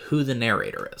of who the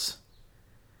narrator is.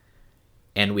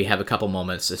 And we have a couple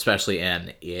moments, especially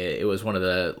it was one of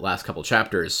the last couple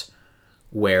chapters,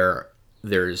 where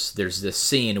there's this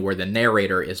scene where the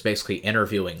narrator is basically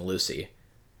interviewing Lucy.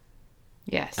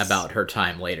 Yes. About her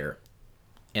time later.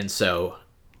 And so,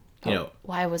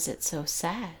 why was it so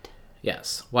sad?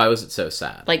 Yes. Why was it so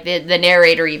sad? Like the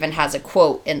narrator even has a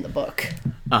quote in the book.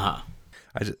 Uh-huh.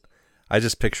 I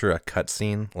just picture a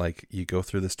cutscene, like you go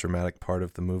through this dramatic part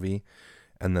of the movie,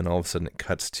 and then all of a sudden it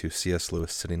cuts to C.S.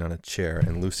 Lewis sitting on a chair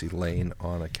and Lucy laying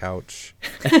on a couch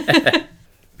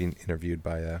being interviewed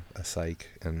by a psych,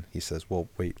 and he says, well,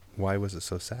 wait, why was it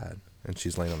so sad? And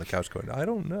she's laying on the couch going, I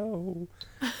don't know.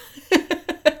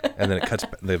 And then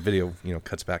the video,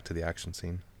 cuts back to the action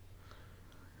scene.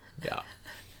 Yeah.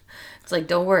 It's like,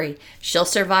 don't worry, she'll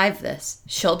survive this.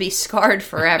 She'll be scarred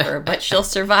forever, but she'll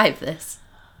survive this.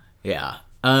 Yeah.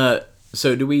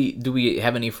 So do we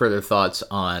have any further thoughts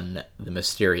on the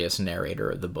mysterious narrator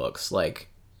of the books? Like,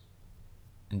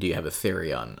 do you have a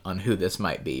theory on who this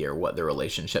might be or what the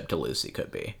relationship to Lucy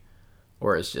could be?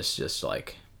 Or is just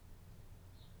like,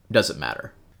 doesn't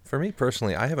matter? For me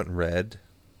personally, I haven't read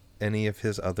any of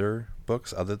his other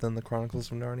books other than the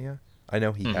Chronicles of Narnia. I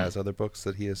know he has other books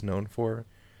that he is known for.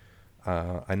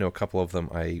 I know a couple of them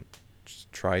I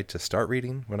tried to start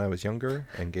reading when I was younger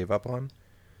and gave up on.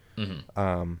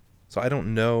 So I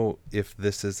don't know if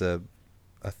this is a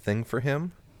thing for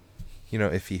him,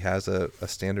 if he has a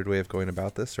standard way of going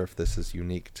about this, or if this is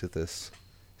unique to this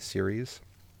series.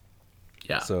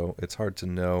 Yeah. So it's hard to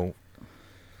know,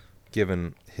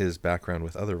 given his background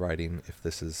with other writing, if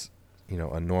this is,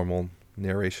 a normal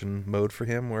narration mode for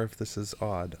him, or if this is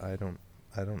odd. I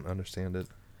don't understand it.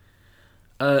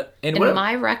 In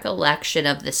my recollection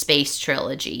of the Space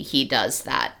Trilogy, he does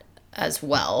that as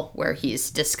well, where he's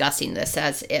discussing this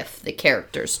as if the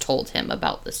characters told him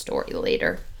about the story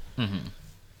later.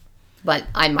 But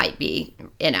I might be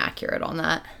inaccurate on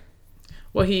that.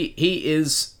 Well, he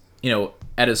is,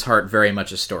 at his heart, very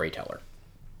much a storyteller.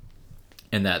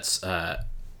 And that's kind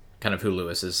of who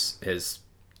Lewis is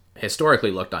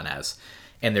historically looked on as.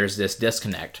 And there's this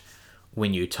disconnect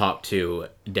when you talk to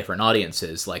different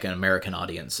audiences, like an American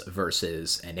audience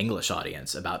versus an English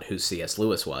audience, about who C.S.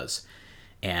 Lewis was.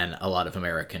 And a lot of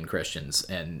American Christians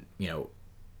and,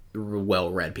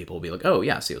 well-read people will be like, oh,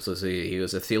 yes, he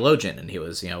was a theologian, and he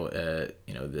was,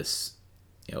 this,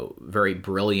 very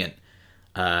brilliant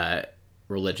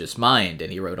religious mind,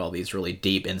 and he wrote all these really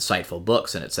deep, insightful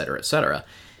books, and et cetera, et cetera.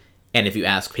 And if you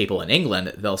ask people in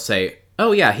England, they'll say,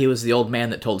 oh, yeah, he was the old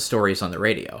man that told stories on the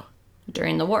radio.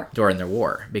 During the war. During the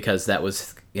war, because that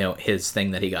was, his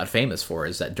thing that he got famous for,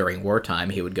 is that during wartime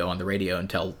he would go on the radio and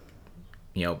tell,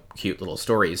 cute little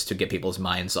stories to get people's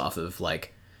minds off of,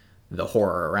 like, the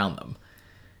horror around them.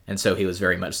 And so he was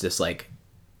very much this, like,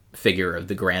 figure of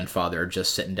the grandfather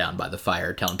just sitting down by the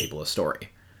fire telling people a story.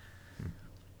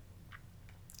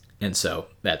 And so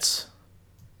that's,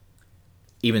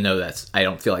 even though I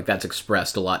don't feel like that's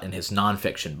expressed a lot in his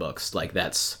nonfiction books, like,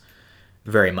 that's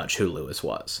very much who Lewis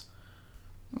was.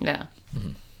 Yeah.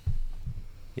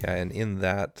 Yeah, and in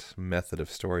that method of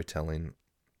storytelling,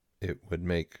 it would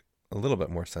make a little bit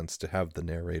more sense to have the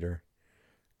narrator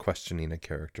questioning a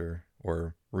character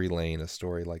or relaying a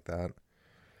story like that.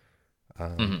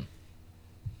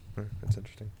 That's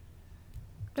interesting.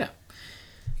 Yeah.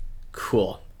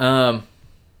 Cool.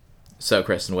 So,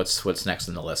 Kristen, what's next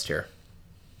on the list here?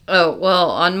 Oh, well,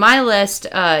 on my list,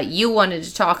 you wanted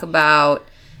to talk about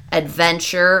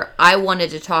adventure. I wanted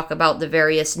to talk about the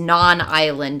various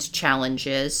non-island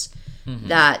challenges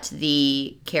that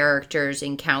the characters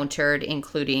encountered,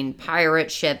 including pirate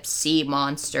ships, sea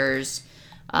monsters,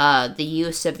 the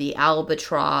use of the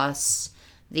albatross,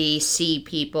 the sea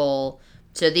people.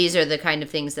 So these are the kind of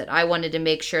things that I wanted to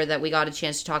make sure that we got a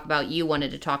chance to talk about. You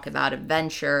wanted to talk about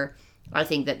adventure. I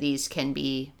think that these can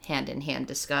be hand-in-hand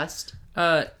discussed.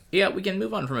 Yeah, we can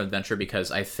move on from adventure,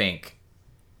 because I think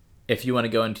if you want to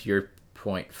go into your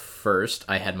point first,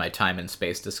 I had my time and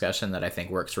space discussion that I think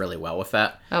works really well with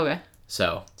that. Okay.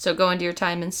 So go into your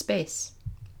time and space.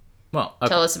 Well, okay.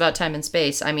 Tell us about time and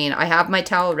space. I mean, I have my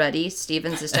towel ready.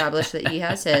 Steven's established that he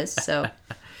has his, so.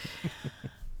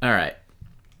 All right.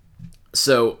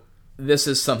 So this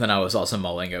is something I was also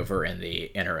mulling over in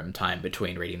the interim time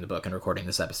between reading the book and recording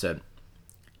this episode,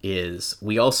 is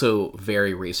we also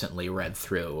very recently read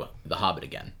through The Hobbit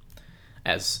again.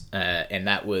 And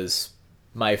that was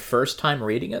my first time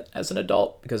reading it as an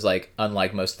adult, because, like,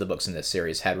 unlike most of the books in this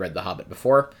series, had read The Hobbit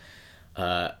before.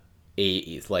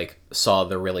 He saw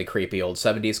the really creepy old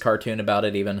 70s cartoon about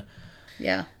it even.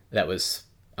 Yeah. I always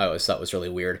thought was really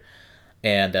weird.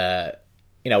 And,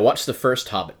 watched the first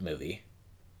Hobbit movie.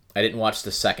 I didn't watch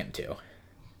the second two.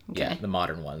 Okay. Yeah, the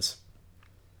modern ones.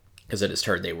 Because I just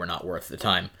heard they were not worth the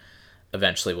time.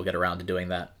 Eventually we'll get around to doing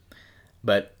that.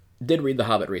 But did read The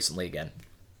Hobbit recently again.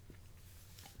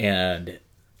 And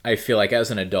I feel like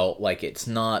as an adult, like, it's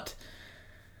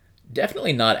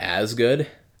definitely not as good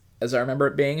as I remember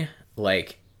it being.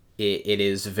 Like, it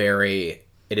is very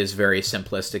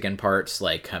simplistic in parts,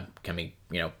 like, coming,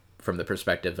 from the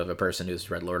perspective of a person who's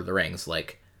read Lord of the Rings,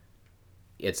 like,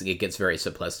 it gets very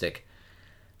simplistic,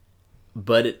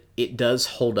 but it does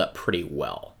hold up pretty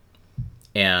well.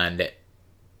 And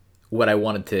what I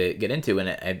wanted to get into,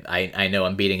 and I know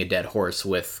I'm beating a dead horse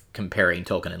with comparing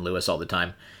Tolkien and Lewis all the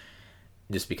time,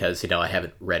 just because, I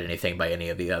haven't read anything by any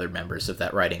of the other members of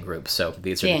that writing group, so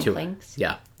these are the two.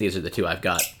 Yeah, these are the two I've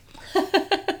got.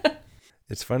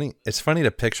 It's funny to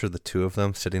picture the two of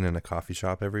them sitting in a coffee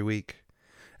shop every week.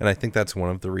 And I think that's one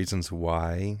of the reasons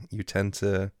why you tend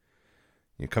to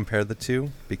compare the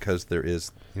two, because there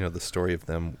is, the story of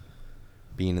them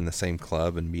being in the same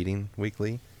club and meeting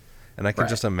weekly. And I can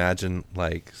just imagine,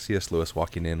 like, C.S. Lewis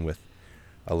walking in with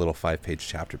a little 5-page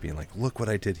chapter being like, look what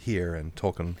I did here, and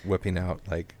Tolkien whipping out,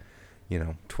 like,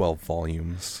 12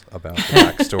 volumes about the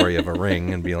backstory of a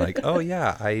ring and being like, oh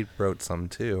yeah, I wrote some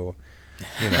too.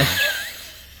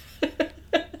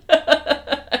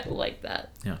 I like that.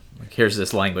 Yeah, like, here's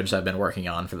this language I've been working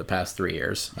on for the past 3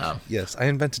 years. Yes, I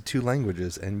invented 2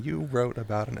 languages, and you wrote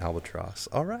about an albatross.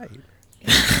 All right.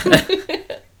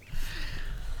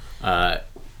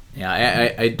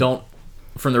 I don't.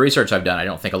 From the research I've done, I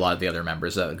don't think a lot of the other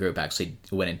members of the group actually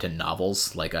went into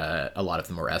novels. Like, a lot of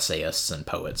them were essayists and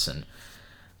poets, and,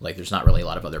 like, there's not really a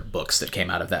lot of other books that came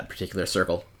out of that particular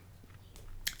circle.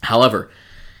 However,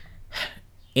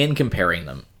 in comparing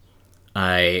them,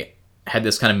 I had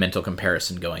this kind of mental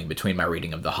comparison going between my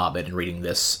reading of The Hobbit and reading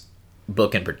this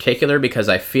book in particular, because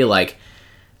I feel like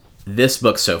this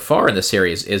book so far in the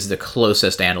series is the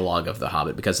closest analog of The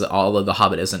Hobbit, because although The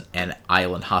Hobbit isn't an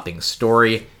island hopping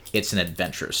story, it's an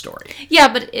adventure story.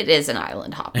 Yeah, but it is an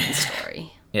island hopping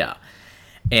story. Yeah.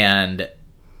 And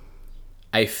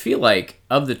I feel like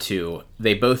of the two,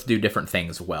 they both do different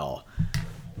things well.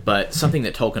 But something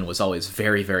that Tolkien was always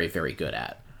very, very, very good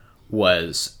at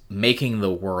was making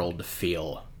the world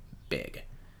feel big.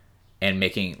 And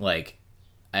making, like,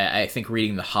 I think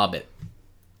reading The Hobbit,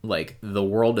 like, the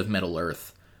world of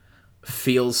Middle-earth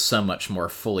feels so much more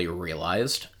fully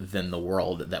realized than the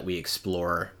world that we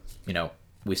explore.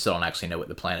 We still don't actually know what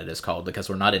the planet is called, because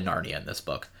we're not in Narnia in this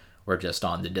book. We're just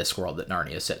on the Discworld that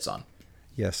Narnia sits on.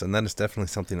 Yes, and that is definitely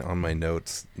something on my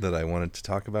notes that I wanted to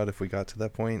talk about if we got to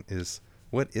that point, is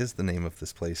what is the name of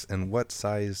this place and what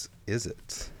size is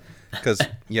it? Because,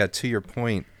 yeah, to your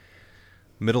point,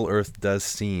 Middle-earth does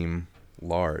seem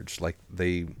large. Like,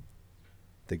 they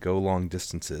go long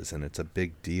distances, and it's a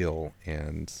big deal,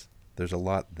 and there's a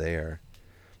lot there.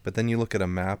 But then you look at a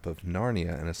map of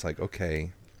Narnia, and it's like,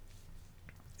 okay,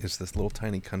 is this little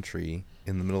tiny country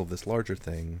in the middle of this larger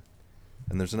thing,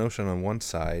 and there's an ocean on one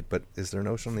side, but is there an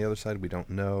ocean on the other side? We don't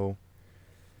know.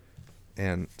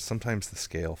 And sometimes the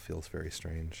scale feels very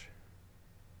strange.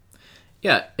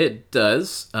 Yeah, it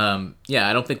does. I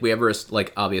don't think we ever,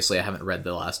 like, obviously I haven't read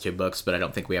the last 2 books, but I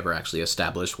don't think we ever actually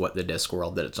established what the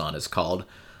Discworld that it's on is called,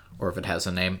 or if it has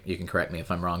a name. You can correct me if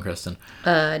I'm wrong, Kristen.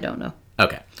 I don't know.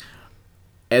 Okay.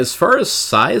 As far as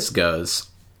size goes,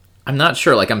 I'm not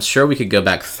sure. Like, I'm sure we could go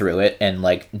back through it and,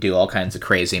 like, do all kinds of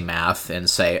crazy math and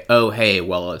say, oh, hey,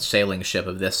 well, a sailing ship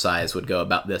of this size would go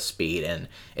about this speed, and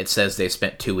it says they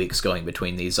spent 2 weeks going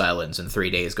between these islands and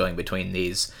 3 days going between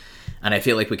these. And I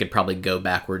feel like we could probably go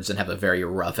backwards and have a very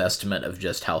rough estimate of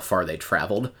just how far they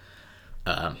traveled.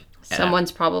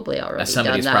 Somebody's probably already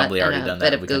done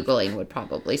that. A bit of Googling would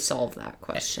probably solve that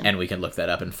question. And we can look that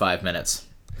up in 5 minutes.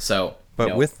 So,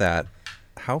 but with that,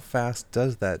 how fast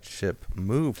does that ship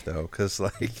move, though? Because,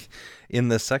 like, in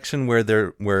the section where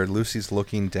Lucy's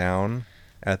looking down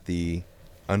at the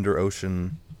under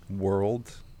ocean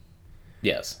world,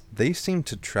 yes, they seem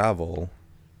to travel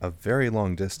a very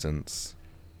long distance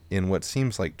in what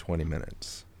seems like 20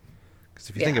 minutes. Because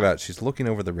if you think about it, she's looking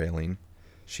over the railing,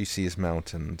 she sees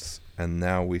mountains, and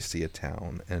now we see a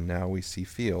town, and now we see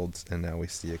fields, and now we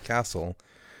see a castle.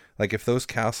 Like if those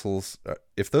castles,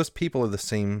 if those people are the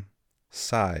same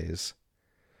size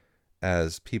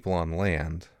as people on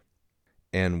land,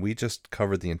 and we just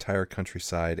covered the entire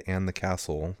countryside and the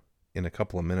castle in a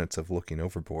couple of minutes of looking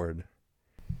overboard.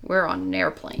 We're on an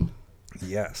airplane.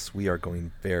 Yes, we are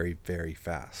going very, very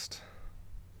fast.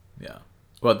 Yeah.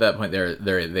 Well, at that point,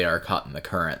 they are caught in the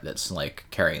current that's like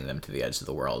carrying them to the edge of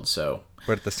the world. So,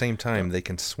 but at the same time, they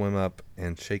can swim up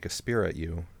and shake a spear at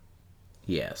you.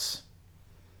 Yes,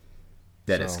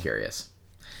 that is curious.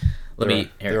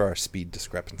 There are speed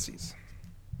discrepancies.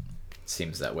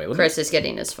 Seems that way. Chris is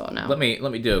getting his phone out. Let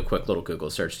me do a quick little Google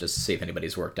search just to see if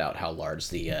anybody's worked out how large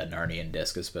the Narnian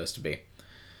disc is supposed to be.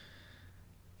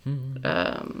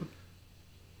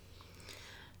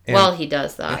 While he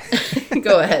does that,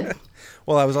 go ahead.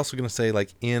 Well, I was also going to say,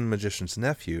 like, in Magician's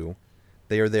Nephew,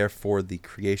 they are there for the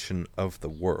creation of the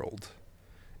world.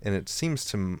 And it seems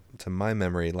to my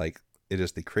memory like it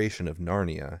is the creation of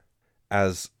Narnia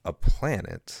as a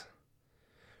planet.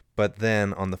 But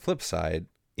then, on the flip side,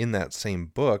 in that same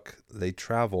book, they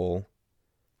travel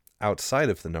outside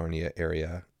of the Narnia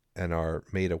area and are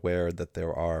made aware that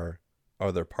there are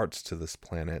other parts to this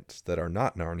planet that are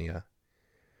not Narnia,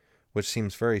 which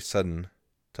seems very sudden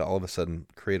to all of a sudden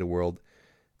create a world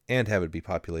and have it be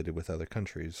populated with other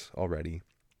countries already.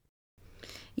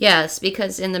 Yes,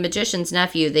 because in The Magician's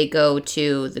Nephew, they go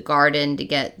to the garden to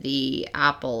get the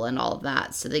apple and all of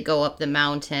that. So they go up the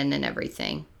mountain and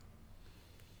everything.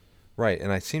 Right,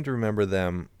 and I seem to remember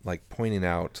them like pointing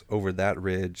out over that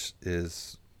ridge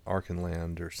is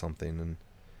Arkenland or something, and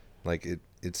like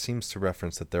it seems to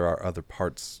reference that there are other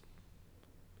parts,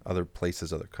 other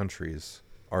places, other countries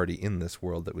already in this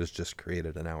world that was just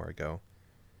created an hour ago.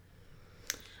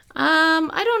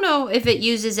 I don't know if it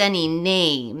uses any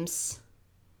names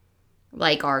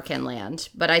like Arkenland,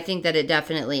 but I think that it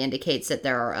definitely indicates that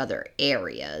there are other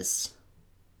areas.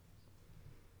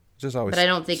 But I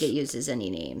don't think it uses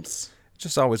any names. It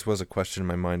just always was a question in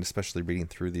my mind, especially reading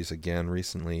through these again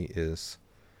recently, is,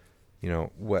 you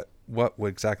know, what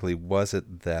exactly was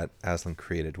it that Aslan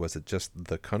created? Was it just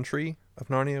the country of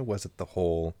Narnia? Was it the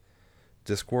whole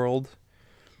Discworld?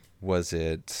 Was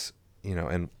it, you know,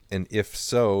 and if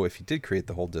so, if he did create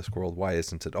the whole Discworld, why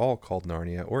isn't it all called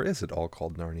Narnia? Or is it all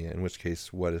called Narnia? In which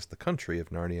case, what is the country of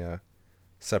Narnia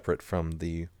separate from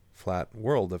the flat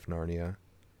world of Narnia?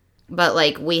 But,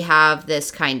 like, we have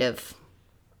this kind of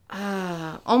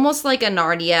almost like a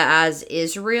Narnia as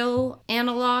Israel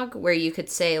analog, where you could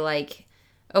say, like,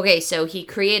 okay, so he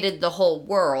created the whole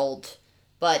world,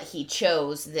 but he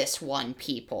chose this one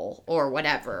people or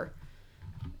whatever.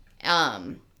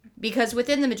 Because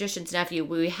within The Magician's Nephew,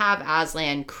 we have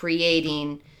Aslan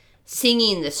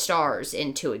singing the stars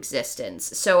into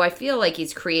existence. So I feel like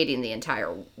he's creating the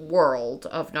entire world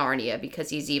of Narnia because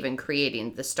he's even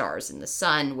creating the stars and the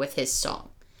sun with his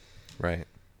song. Right.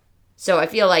 So I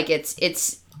feel like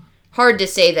it's hard to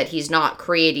say that he's not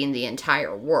creating the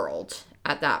entire world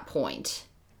at that point.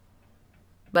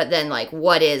 But then, like,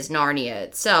 what is Narnia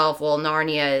itself? Well,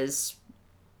 Narnia is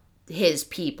his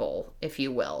people, if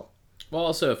you will. Well,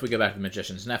 also, if we go back to The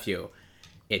Magician's Nephew,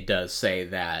 it does say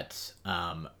that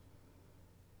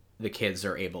the kids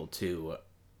are able to,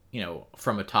 you know,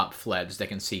 from atop Fledge, they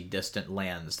can see distant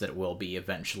lands that will be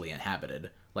eventually inhabited,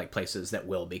 like places that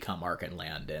will become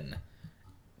Arkenland and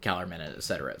Calormen,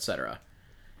 etc., etc.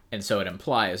 And so it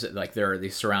implies that, like, there are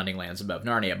these surrounding lands above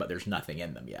Narnia, but there's nothing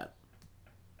in them yet.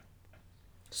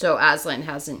 So Aslan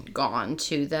hasn't gone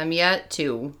to them yet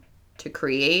to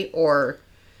create, or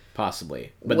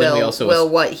possibly. But will, then we also will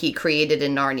what he created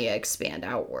in Narnia expand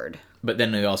outward? But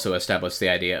then we also established the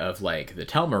idea of, like, the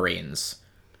Telmarines.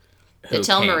 The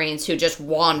Telmarines who just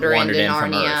wandered into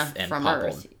Narnia from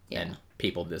Earth. And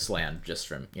peopled this land just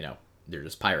from, you know, they're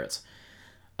just pirates.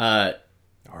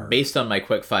 Based on my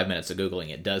quick 5 minutes of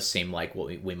Googling, it does seem like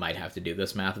we might have to do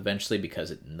this math eventually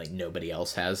because nobody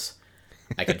else has.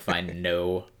 I can find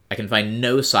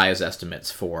no size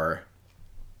estimates for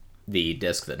the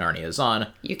disc that Narnia is on.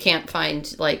 You can't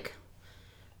find, like,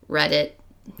 Reddit.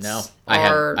 No, I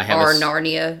have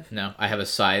Narnia. No, I have a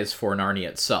size for Narnia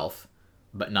itself,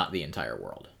 but not the entire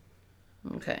world.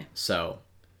 Okay. So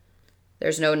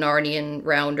there's no Narnian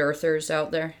round earthers out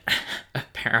there?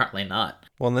 Apparently not.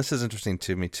 Well, and this is interesting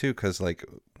to me too, because, like,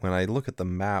 when I look at the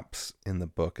maps in the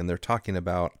book, and they're talking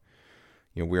about,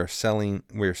 you know, we're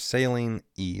sailing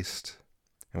east,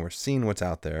 and we're seeing what's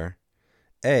out there.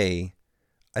 I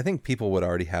think people would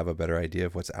already have a better idea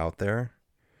of what's out there.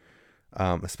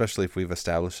 Especially if we've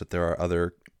established that there are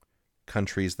other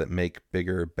countries that make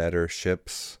bigger, better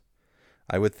ships.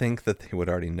 I would think that they would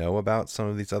already know about some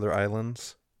of these other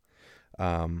islands.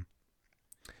 But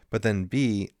then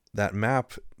B, that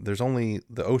map, there's only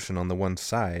the ocean on the one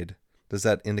side. Does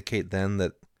that indicate then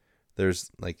that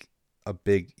there's like a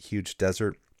big, huge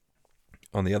desert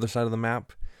on the other side of the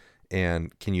map?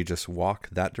 And can you just walk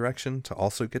that direction to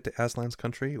also get to Aslan's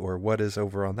country? Or what is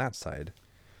over on that side?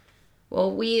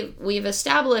 Well, we've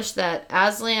established that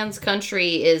Aslan's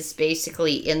country is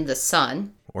basically in the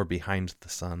sun. Or behind the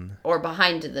sun. Or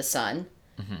behind the sun.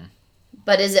 Mm-hmm.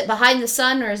 But is it behind the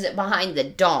sun or is it behind the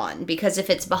dawn? Because if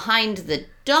it's behind the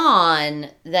dawn,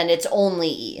 then it's only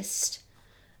east.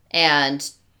 And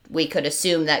we could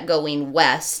assume that going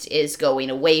west is going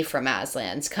away from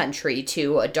Aslan's country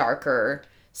to a darker,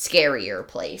 scarier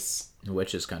place. The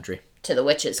witch's country. To the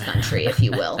witch's country, if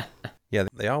you will. Yeah,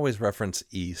 they always reference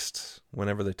east.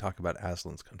 Whenever they talk about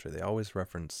Aslan's country, they always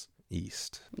reference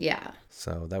east. Yeah.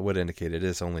 So that would indicate it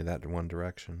is only that one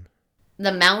direction.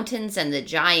 The mountains and the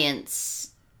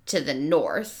giants to the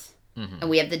north, and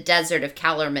we have the desert of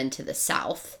Calormen to the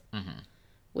south. Mm-hmm.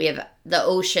 We have the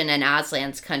ocean and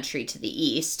Aslan's country to the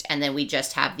east, and then we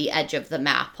just have the edge of the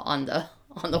map on the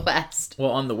west.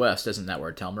 Well, on the west, isn't that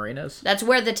where Telmarine is? That's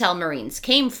where the Telmarines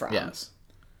came from. Yes.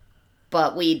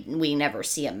 But we never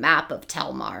see a map of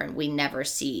Telmar, and we never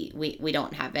see, we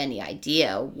don't have any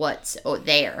idea what's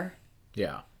there.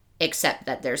 Yeah. Except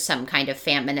that there's some kind of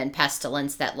famine and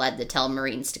pestilence that led the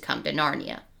Telmarines to come to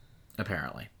Narnia.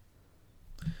 Apparently.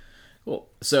 Well,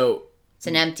 so... It's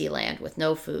an empty land with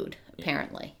no food,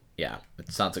 apparently. Yeah,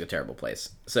 it sounds like a terrible place.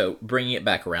 So, bringing it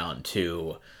back around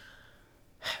to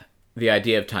the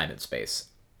idea of time and space.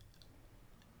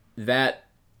 That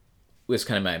was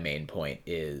kind of my main point,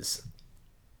 is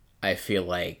I feel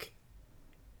like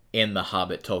in The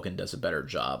Hobbit, Tolkien does a better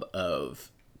job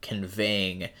of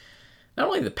conveying not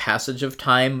only the passage of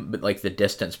time, but like the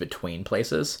distance between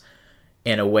places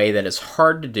in a way that is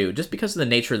hard to do. Just because of the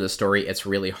nature of the story, it's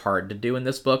really hard to do in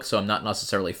this book, so I'm not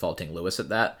necessarily faulting Lewis at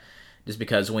that. Just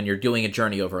because when you're doing a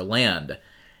journey over land,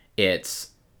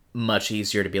 it's much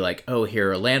easier to be like, oh, here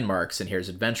are landmarks, and here's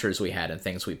adventures we had, and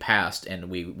things we passed, and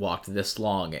we walked this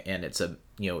long, and it's a,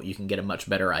 you can get a much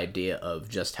better idea of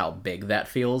just how big that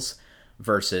feels,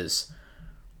 versus,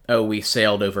 oh, we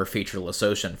sailed over featureless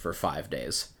ocean for 5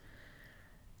 days.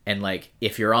 And, like,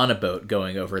 if you're on a boat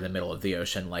going over the middle of the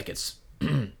ocean, like, it's,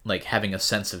 like, having a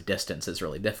sense of distance is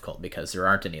really difficult because there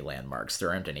aren't any landmarks. There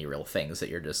aren't any real things that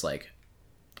you're just like,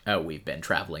 oh, we've been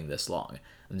traveling this long.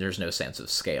 And there's no sense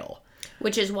of scale.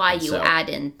 Which is why you add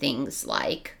in things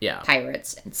like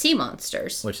pirates and sea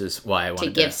monsters. Which is why I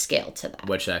wanted to give scale to that.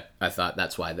 Which I thought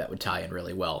that's why that would tie in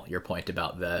really well. Your point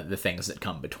about the things that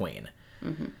come between.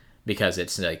 Mm-hmm. Because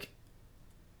it's like,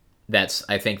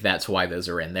 I think that's why those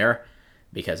are in there.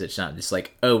 Because it's not just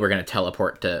like, oh, we're going to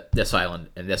teleport to this island,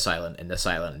 and this island, and this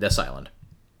island, and this island.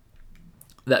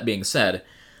 That being said,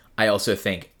 I also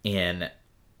think in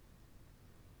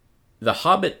The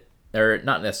Hobbit, or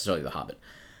not necessarily The Hobbit,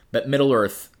 but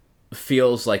Middle-earth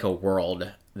feels like a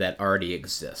world that already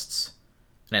exists.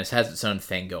 And it has its own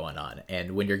thing going on.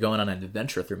 And when you're going on an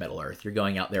adventure through Middle-earth, you're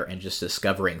going out there and just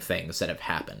discovering things that have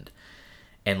happened.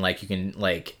 And, like, you can,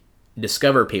 like,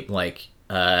 discover people, like,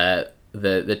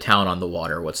 the town on the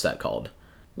water, what's that called?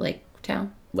 Lake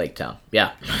Town,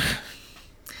 yeah.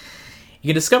 You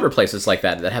can discover places like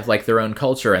that have, like, their own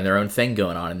culture and their own thing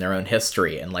going on and their own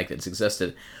history and, like, it's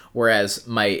existed. Whereas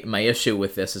my issue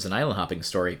with this as an island hopping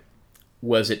story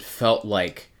was it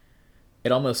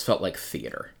almost felt like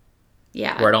theater.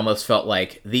 Yeah. Where it almost felt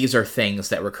like these are things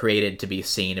that were created to be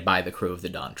seen by the crew of the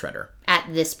Dawn Treader.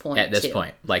 At this point.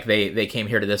 Like, they came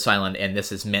here to this island and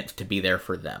this is meant to be there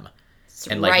for them.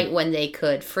 And right when they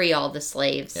could free all the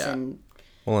slaves and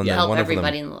help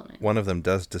everybody in the line. One of them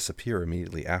does disappear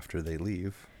immediately after they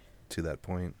leave to that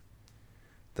point.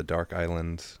 The Dark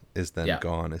Island is then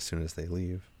gone as soon as they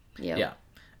leave. Yep. Yeah.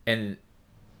 And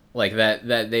like that's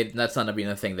not going to be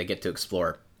a thing they get to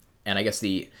explore. And I guess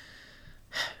the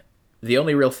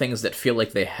only real things that feel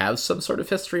like they have some sort of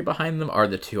history behind them are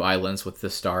the two islands with the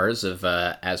stars of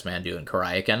Asmandu and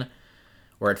Karayakan,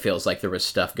 where it feels like there was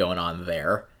stuff going on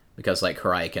there. Because, like,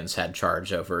 Karayakan's had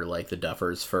charge over, like, the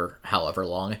Duffers for however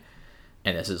long.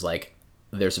 And this is, like,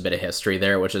 there's a bit of history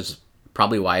there, which is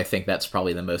probably why I think that's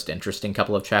probably the most interesting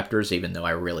couple of chapters, even though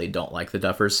I really don't like the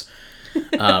Duffers.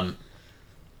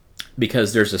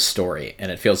 Because there's a story,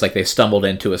 and it feels like they stumbled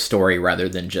into a story rather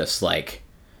than just, like,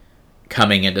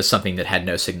 coming into something that had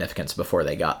no significance before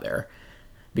they got there.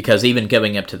 Because even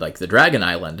going up to, like, the Dragon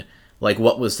Island... Like,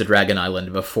 what was the Dragon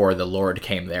Island before the Lord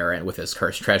came there and with his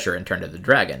cursed treasure and turned into the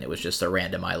dragon? It was just a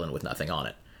random island with nothing on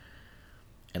it.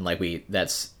 And, like,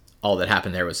 that's all that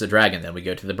happened there was the dragon. Then we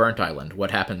go to the Burnt Island. What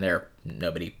happened there?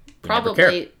 Nobody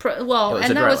Probably, well, It was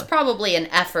and a that dry was island. probably an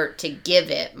effort to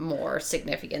give it more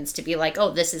significance, to be like,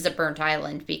 oh, this is a burnt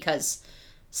island because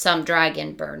some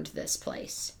dragon burned this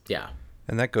place. Yeah.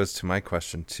 And that goes to my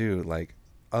question too. Like,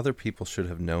 other people should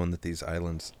have known that these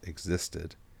islands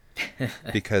existed,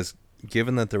 because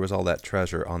given that there was all that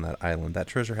treasure on that island, that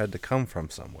treasure had to come from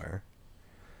somewhere.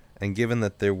 And given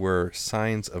that there were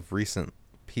signs of recent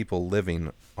people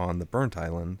living on the burnt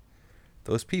island,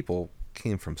 those people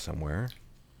came from somewhere.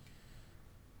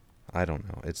 I don't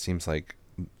know. It seems like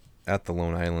at the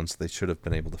Lone Islands they should have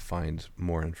been able to find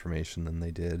more information than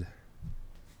they did.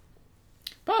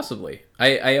 Possibly.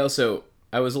 I was a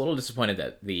little disappointed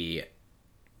that the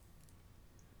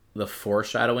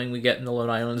foreshadowing we get in the Lone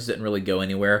Islands didn't really go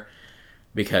anywhere,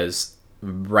 because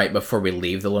right before we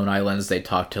leave the Lone Islands, they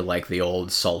talk to like the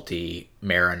old salty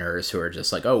mariners who are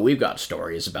just like, oh, we've got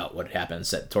stories about what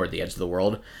happens toward the edge of the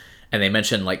world. And they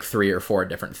mention like 3 or 4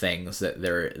 different things that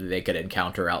they could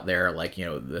encounter out there, like, you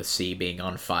know, the sea being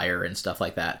on fire and stuff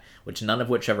like that, which none of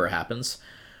which ever happens,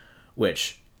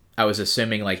 which I was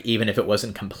assuming, like, even if it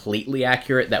wasn't completely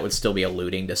accurate, that would still be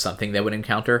alluding to something they would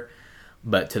encounter.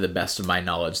 But to the best of my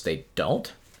knowledge, they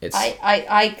don't.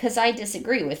 Because I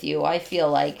disagree with you. I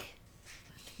feel like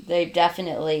they've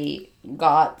definitely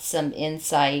got some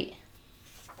insight.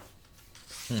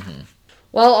 Mm-hmm.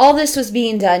 While all this was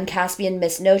being done, Caspian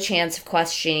missed no chance of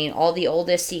questioning all the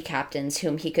oldest sea captains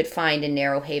whom he could find in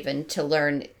Narrow Haven to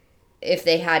learn if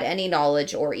they had any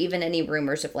knowledge or even any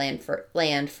rumors of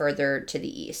land further to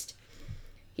the east.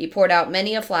 He poured out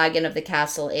many a flagon of the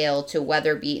castle ale to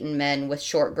weather-beaten men with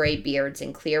short gray beards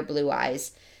and clear blue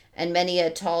eyes, and many a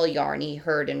tall yarn he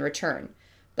heard in return.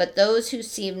 But those who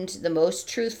seemed the most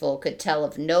truthful could tell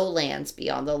of no lands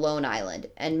beyond the Lone Island,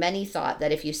 and many thought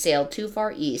that if you sailed too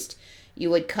far east, you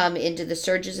would come into the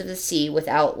surges of the sea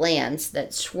without lands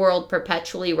that swirled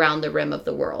perpetually round the rim of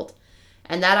the world.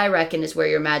 And that, I reckon, is where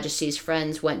your Majesty's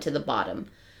friends went to the bottom.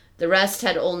 The rest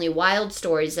had only wild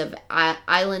stories of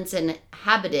islands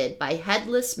inhabited by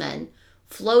headless men,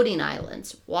 floating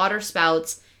islands, water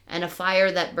spouts, and a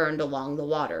fire that burned along the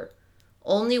water.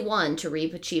 Only one, to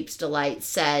Reepicheep's delight,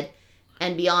 said,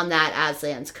 and beyond that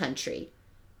Aslan's country.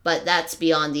 But that's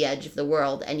beyond the edge of the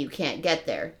world, and you can't get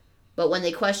there. But when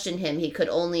they questioned him, he could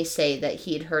only say that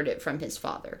he'd heard it from his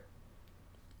father.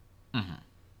 Mm-hmm.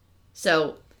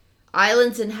 So,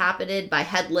 islands inhabited by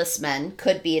headless men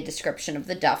could be a description of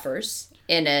the Duffers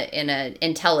in an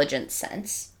intelligent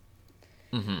sense.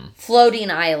 Mm-hmm. Floating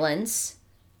islands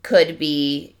could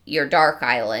be your dark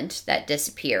island that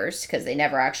disappears because they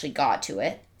never actually got to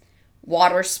it.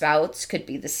 Water spouts could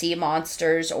be the sea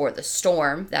monsters or the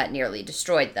storm that nearly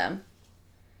destroyed them.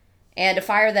 And a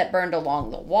fire that burned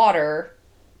along the water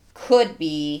could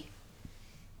be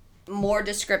more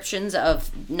descriptions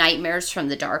of nightmares from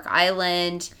the Dark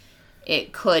Island.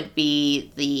 It could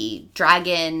be the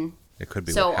dragon. It could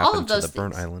be So what all happened of those to the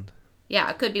burnt things. island. Yeah,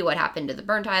 it could be what happened to the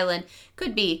burnt island.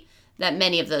 Could be that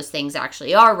many of those things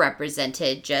actually are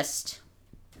represented, just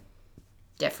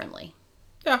differently.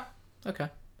 Yeah. Okay.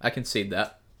 I concede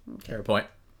that. Fair point.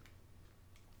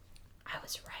 I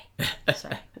was right.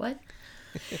 Sorry. What?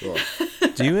 Cool.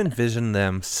 Do you envision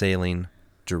them sailing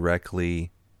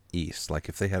directly east? Like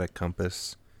if they had a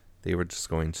compass, they were just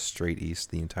going straight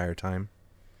east the entire time?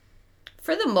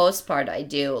 For the most part, I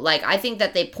do. Like, I think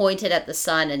that they pointed at the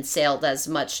sun and sailed as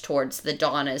much towards the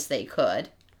dawn as they could.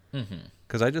 Mm-hmm.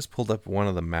 Because I just pulled up one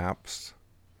of the maps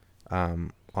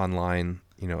online,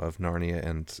 you know, of Narnia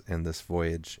and this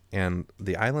voyage, and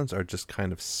the islands are just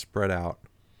kind of spread out.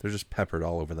 They're just peppered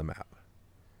all over the map.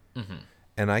 Mm-hmm.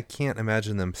 And I can't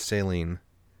imagine them sailing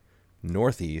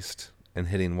northeast and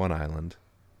hitting one island,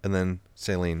 and then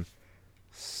sailing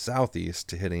southeast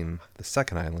to hitting the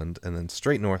second island, and then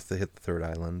straight north to hit the third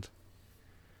island.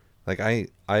 Like I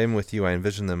am with you. I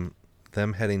envision them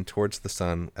heading towards the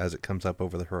sun as it comes up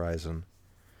over the horizon,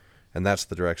 and that's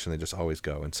the direction they just always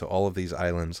go. And so all of these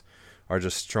islands are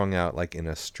just strung out like in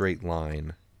a straight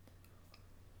line.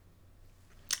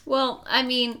 Well, I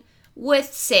mean,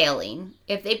 with sailing,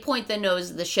 if they point the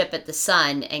nose of the ship at the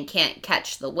sun and can't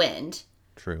catch the wind,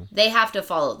 True. they have to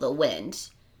follow the wind.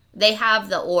 They have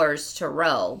the oars to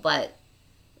row, but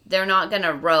they're not going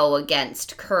to row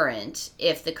against current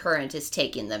if the current is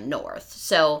taking them north.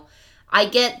 So I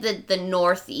get the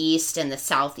northeast and the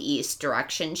southeast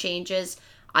direction changes.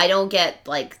 I don't get,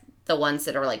 like, the ones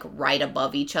that are, like, right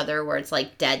above each other where it's,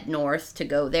 like, dead north to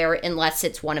go there, unless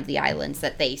it's one of the islands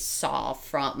that they saw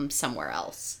from somewhere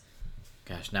else.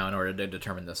 Gosh, now in order to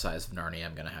determine the size of Narnia,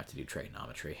 I'm going to have to do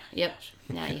trigonometry. Yep, Gosh.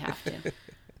 now you have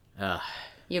to.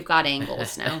 You've got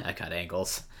angles now. I got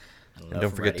angles. I And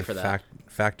don't forget to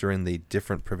factor in the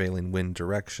different prevailing wind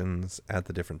directions at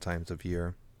the different times of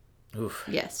year. Oof.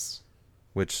 Yes.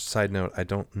 Which, side note, I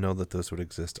don't know that those would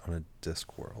exist on a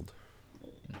Discworld.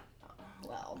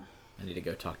 Well, I need to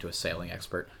go talk to a sailing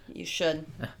expert. you should.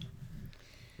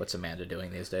 What's Amanda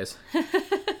doing these days?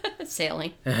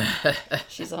 Sailing.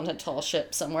 She's on a tall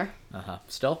ship somewhere.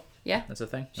 Still? Yeah. That's a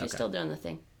thing? She's still doing the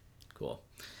thing. Cool.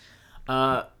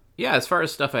 Yeah, as far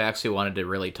as stuff I actually wanted to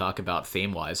really talk about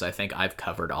theme-wise, I think I've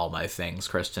covered all my things.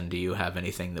 Kristen, do you have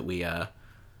anything that we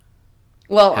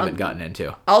haven't gotten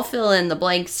into? I'll fill in the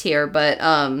blanks here, but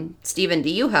Stephen, do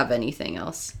you have anything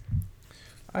else?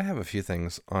 I have a few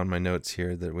things on my notes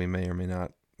here that we may or may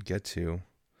not get to.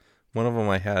 One of them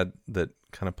I had that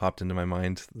kind of popped into my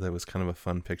mind that was kind of a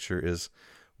fun picture is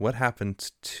what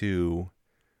happened to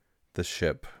the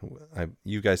ship.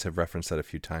 You guys have referenced that a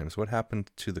few times. What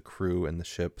happened to the crew and the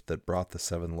ship that brought the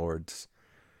Seven Lords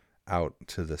out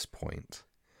to this point?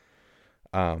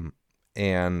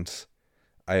 And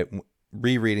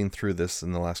rereading through this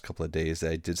in the last couple of days,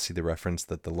 I did see the reference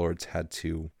that the Lords had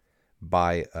to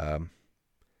buy a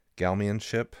Galmian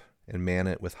ship and man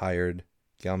it with hired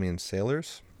Galmian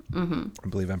sailors. Mm-hmm. I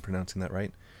believe I'm pronouncing that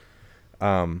right.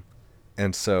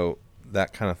 And so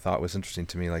that kind of thought was interesting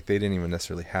to me. Like, they didn't even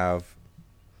necessarily have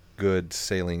good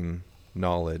sailing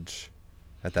knowledge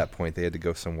at that point. They had to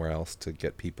go somewhere else to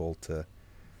get people to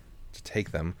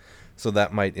take them. So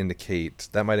that might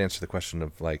answer the question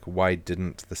of, like, why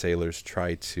didn't the sailors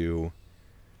try to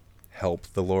help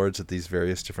the Lords at these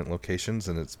various different locations?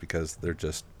 And it's because they're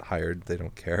just hired. They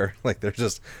don't care. Like, they're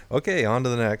just, okay, on to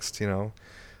the next,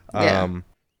 Yeah.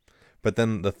 But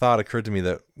then the thought occurred to me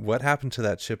that what happened to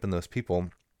that ship and those people?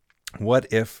 What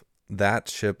if that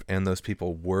ship and those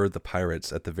people were the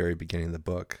pirates at the very beginning of the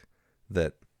book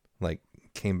that, like,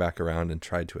 came back around and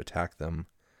tried to attack them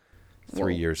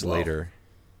 3 years later?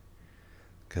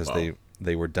 Because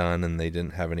they were done and they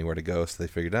didn't have anywhere to go, so they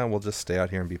figured, we'll just stay out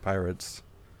here and be pirates.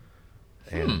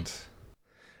 And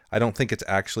I don't think it's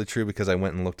actually true because I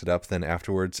went and looked it up then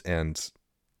afterwards, and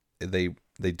they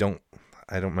don't.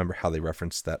 I don't remember how they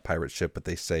referenced that pirate ship, but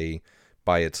they say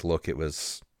by its look it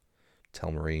was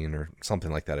Telmarine or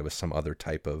something like that. It was some other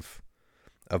type of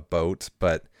boat,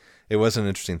 but it was an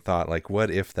interesting thought. Like, what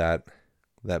if that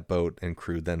boat and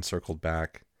crew then circled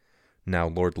back, now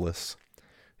lordless,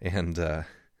 and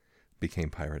became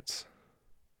pirates?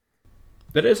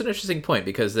 That is an interesting point,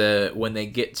 because when they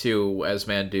get to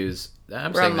Asmandu's...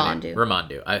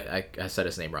 Ramandu. I said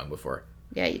his name wrong before.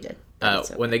 Yeah, you did.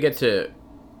 Okay. When they get to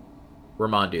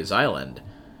Ramandu's island,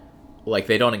 like,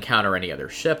 they don't encounter any other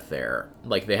ship there.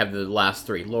 Like, they have the last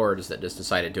three lords that just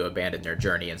decided to abandon their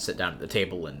journey and sit down at the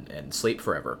table and sleep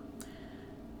forever.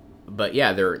 But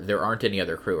yeah, there aren't any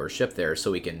other crew or ship there,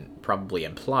 so we can probably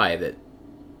imply that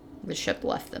the ship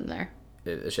left them there.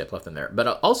 The ship left them there.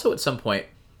 But also at some point,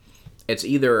 it's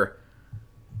either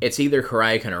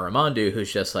Karayakan or Ramandu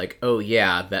who's just like, oh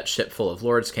yeah, that ship full of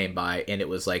lords came by and it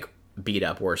was like beat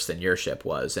up worse than your ship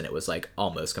was, and it was like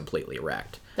almost completely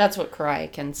wrecked. That's what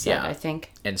Karayakan said, yeah. I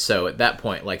think. And so at that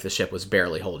point, like, the ship was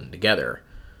barely holding together.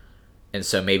 And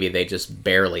so maybe they just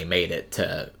barely made it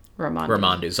to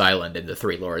Ramandu's island, and the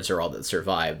three lords are all that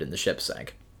survived and the ship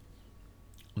sank.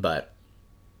 But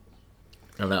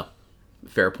I don't know.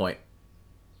 Fair point.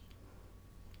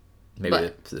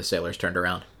 Maybe the sailors turned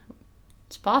around.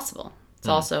 It's possible. It's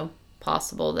also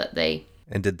possible that they...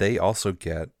 And did they also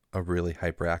get a really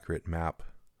hyper-accurate map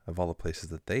of all the places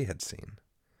that they had seen,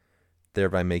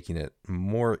 thereby making it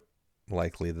more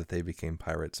likely that they became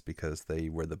pirates because they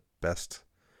were the best,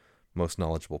 most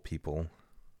knowledgeable people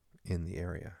in the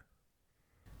area?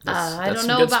 I don't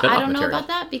know about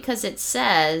that, because it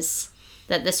says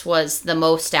that this was the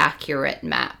most accurate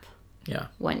map. Yeah.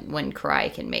 When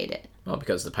Karayakan made it. Well,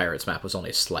 because the pirates' map was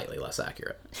only slightly less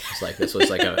accurate. It's like this was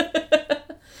like a...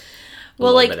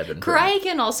 Well, like,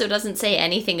 Karayakan also doesn't say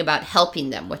anything about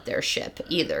helping them with their ship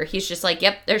either. He's just like,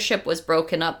 yep, their ship was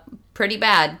broken up pretty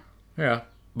bad. Yeah.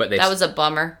 But that was a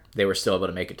bummer. They were still able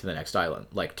to make it to the next island.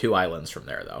 Like, 2 islands from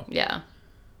there, though. Yeah.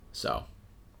 So.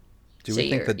 Do we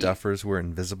think the Duffers were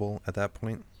invisible at that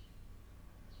point?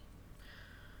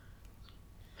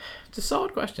 It's a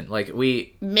solid question. Like,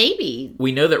 maybe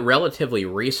we know that relatively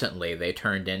recently they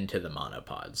turned into the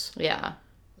monopods. Yeah.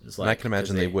 Like, and I can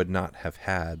imagine they would not have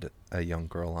had a young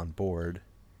girl on board,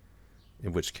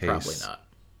 in which case, probably not.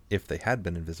 If they had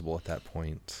been invisible at that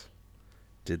point,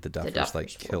 did the Duffers like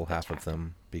kill half of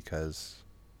them because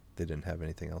they didn't have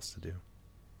anything else to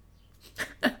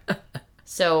do?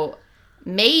 So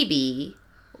maybe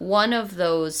one of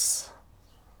those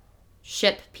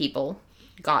ship people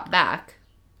got back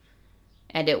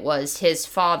and it was his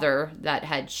father that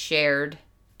had shared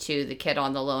to the kid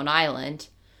on the lone island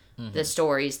the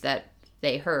stories that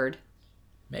they heard.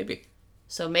 Maybe.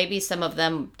 So maybe some of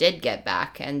them did get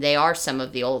back, and they are some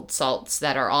of the old salts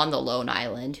that are on the lone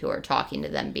island who are talking to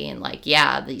them, being like,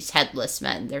 yeah, these headless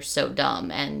men, they're so dumb,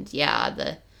 and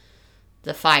yeah,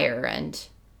 the fire, and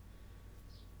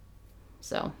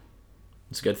so.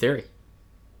 It's a good theory.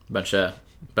 Bunch of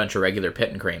regular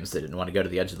pit and creams that didn't want to go to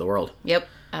the edge of the world. Yep,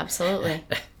 absolutely.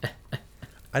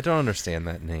 I don't understand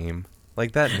that name.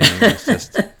 Like, that name is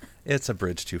just, it's a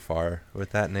bridge too far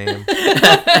with that name.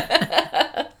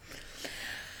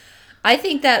 I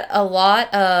think that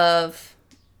I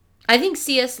think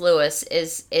C.S. Lewis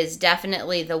is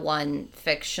definitely the one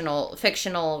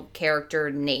fictional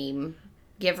character name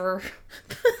giver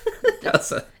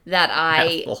that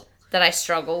I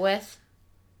struggle with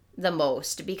the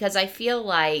most, because I feel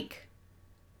like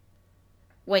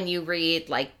when you read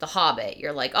like The Hobbit,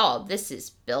 you're like, oh, this is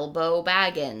Bilbo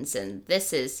Baggins and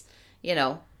this is,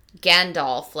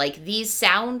 Gandalf. Like, these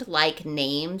sound like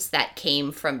names that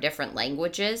came from different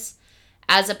languages,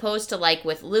 as opposed to like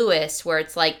with Lewis, where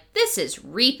it's like, this is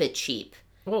Reepicheep.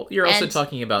 Well, you're also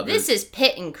talking about this is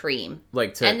Pit and Cream,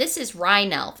 and this is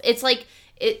Rhine-Elf. It's like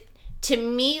it to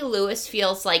me. Lewis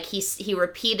feels like he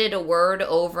repeated a word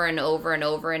over and over and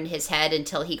over in his head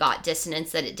until he got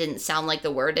dissonance that it didn't sound like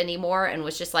the word anymore, and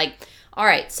was just like, all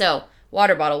right, so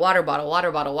water bottle, water bottle,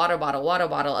 water bottle, water bottle, water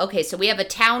bottle. Okay, so we have a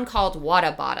town called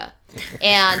Wada,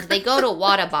 and they go to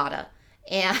Wada.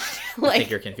 And like, I think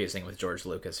you're confusing with George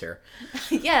Lucas here.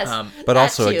 Yes. But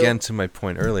also, again, to my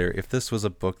point earlier, if this was a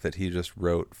book that he just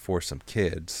wrote for some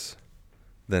kids,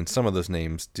 then some of those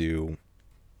names do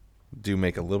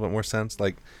make a little bit more sense.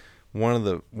 Like, one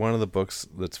of the books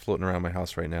that's floating around my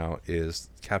house right now is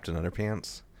Captain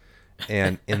Underpants.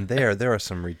 And in there are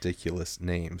some ridiculous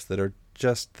names that are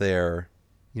just there,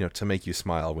 to make you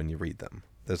smile when you read them.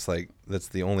 That's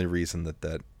the only reason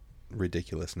that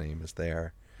ridiculous name is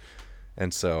there.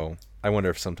 And so I wonder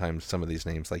if sometimes some of these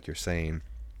names, like you're saying,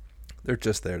 they're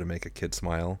just there to make a kid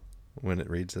smile when it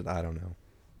reads it. I don't know.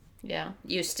 Yeah.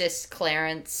 Eustace,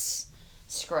 Clarence,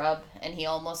 Scrub, and he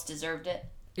almost deserved it.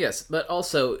 Yes, but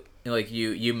also, like,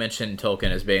 you mentioned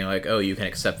Tolkien as being like, oh, you can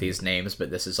accept these names,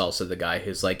 but this is also the guy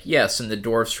who's like, yes, and the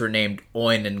dwarfs were named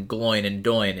Oin and Gloin and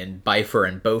Doin and Bifer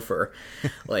and Bofer.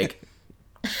 Like,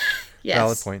 yes.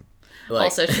 Valid point. Like,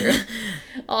 also true.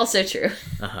 Also true.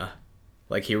 Uh-huh.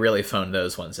 Like, he really phoned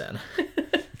those ones in.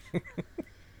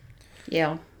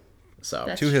 Yeah. So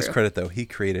That's to his true. credit, though, he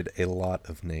created a lot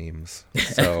of names.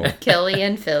 So Killy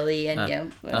and Philly and yeah.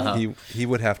 Well, he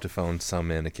would have to phone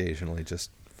some in occasionally just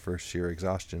for sheer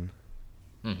exhaustion.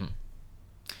 Mm-hmm.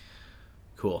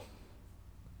 Cool.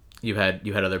 You had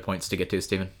other points to get to,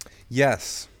 Stephen?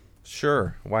 Yes,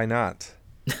 sure. Why not?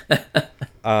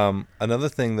 Another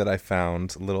thing that I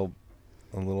found, a little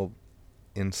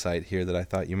insight here that I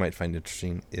thought you might find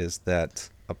interesting, is that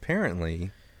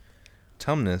apparently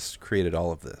Tumnus created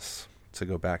all of this. To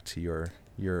go back to your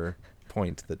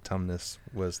point that Tumnus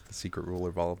was the secret ruler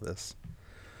of all of this.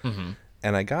 Mm-hmm.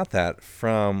 And I got that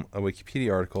from a Wikipedia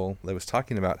article that was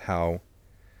talking about how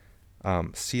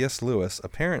C.S. Lewis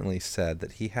apparently said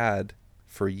that he had,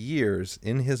 for years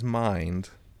in his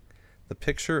mind, the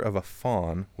picture of a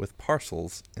faun with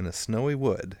parcels in a snowy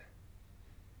wood,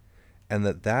 and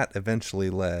that eventually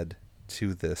led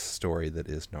to this story that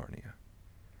is Narnia,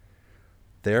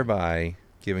 thereby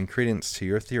giving credence to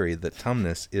your theory that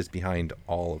Tumnus is behind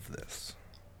all of this.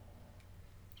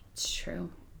 it's true.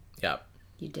 Yep.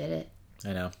 You did it.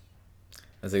 I know. I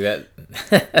was like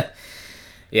that.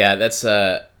 Yeah, that's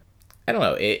I don't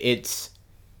know. It's.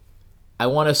 I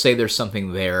want to say there's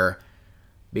something there,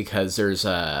 because there's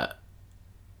a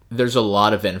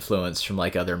lot of influence from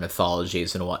like other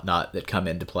mythologies and whatnot that come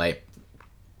into play,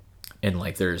 and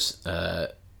like there's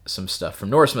some stuff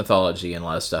from Norse mythology and a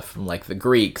lot of stuff from like the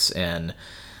Greeks and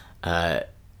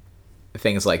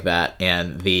things like that,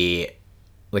 and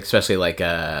especially like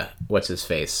what's his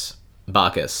face,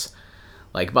 Bacchus.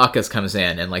 Like, Bacchus comes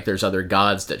in, and like there's other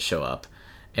gods that show up,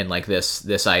 and like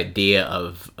this idea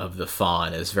of the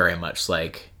faun is very much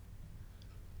like,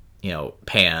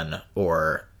 Pan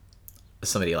or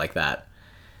somebody like that.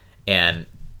 And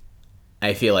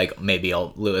I feel like maybe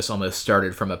Lewis almost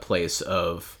started from a place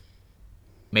of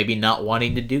maybe not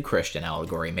wanting to do Christian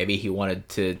allegory. Maybe he wanted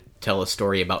to tell a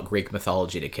story about Greek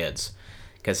mythology to kids,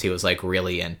 because he was like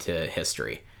really into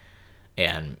history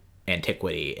and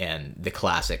antiquity and the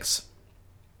classics.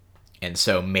 And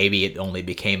so maybe it only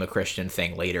became a Christian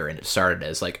thing later, and it started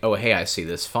as like, oh, hey, I see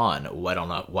this faun. Why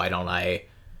don't I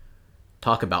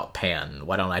talk about Pan?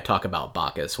 Why don't I talk about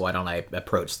Bacchus? Why don't I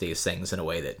approach these things in a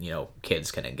way that,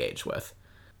 kids can engage with?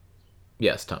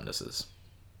 Yes, Tumnus.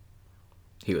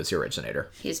 He was the originator.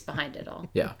 He's behind it all.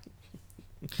 Yeah.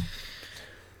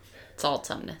 It's all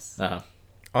Tumnus. Uh-huh.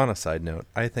 On a side note,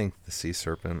 I think the sea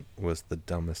serpent was the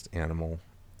dumbest animal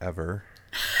ever.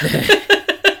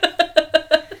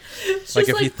 Like,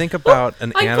 if you think about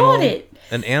an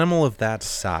animal of that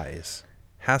size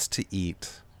has to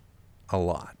eat a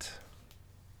lot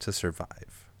to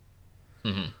survive.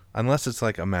 Mm-hmm. Unless it's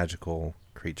like a magical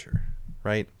creature,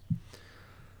 right?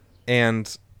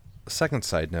 And second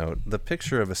side note, the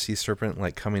picture of a sea serpent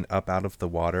like coming up out of the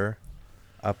water,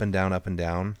 up and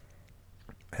down,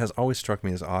 has always struck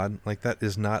me as odd. Like, that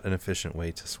is not an efficient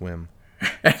way to swim.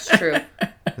 It's true.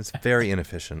 It's very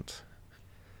inefficient.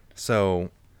 So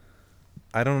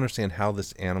I don't understand how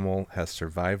this animal has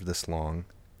survived this long.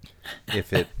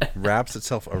 If it wraps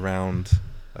itself around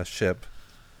a ship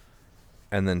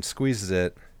and then squeezes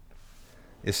it,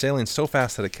 is sailing so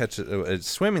fast that it's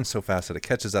swimming so fast that it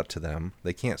catches up to them.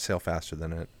 They can't sail faster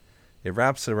than it. It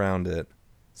wraps it around it,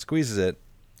 squeezes it,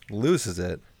 loses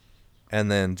it,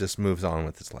 and then just moves on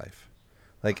with its life.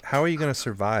 Like, how are you going to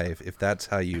survive if that's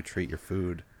how you treat your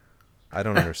food? I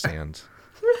don't understand.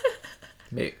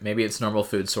 Maybe its normal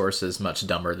food source is much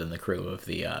dumber than the crew of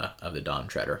the Dawn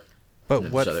Treader. But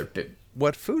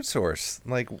what food source?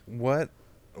 Like, what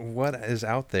is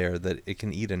out there that it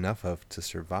can eat enough of to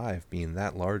survive being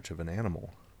that large of an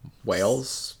animal?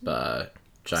 Whales,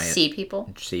 giant sea people,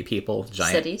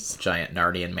 giant cities, giant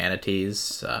Narnian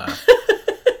manatees.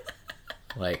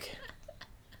 Like,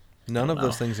 none of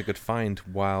those things it could find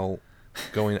while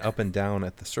going up and down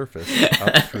at the surface,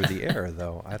 up through the air.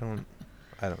 Though I don't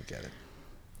get it.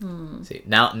 See,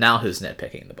 now who's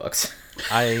nitpicking the books?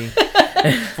 I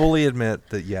fully admit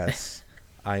that, yes,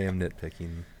 I am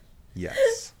nitpicking.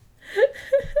 Yes.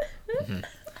 Mm-hmm.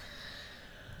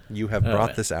 You have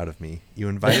brought this out of me. You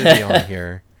invited me on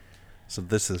here, so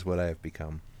this is what I have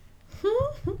become.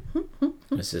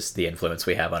 This is the influence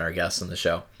we have on our guests on the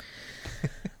show.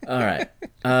 All right.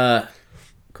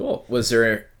 Cool. Was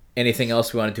there anything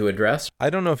else we wanted to address? I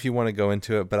don't know if you want to go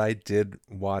into it, but I did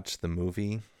watch the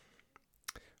movie,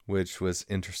 which was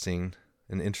interesting,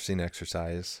 an interesting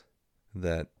exercise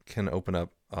that can open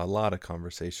up a lot of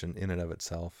conversation in and of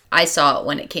itself. I saw it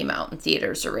when it came out in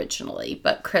theaters originally,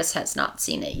 but Chris has not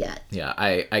seen it yet. Yeah,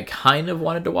 I kind of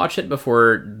wanted to watch it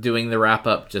before doing the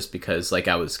wrap-up just because, like,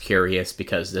 I was curious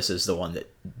because this is the one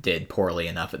that did poorly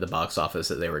enough at the box office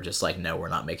that they were just like, no, we're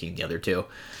not making the other two.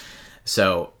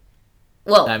 So...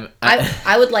 Well,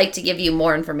 I would like to give you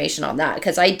more information on that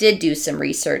because I did do some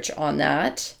research on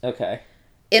that. Okay.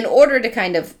 In order to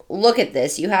kind of look at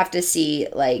this, you have to see,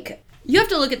 like... You have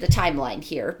to look at the timeline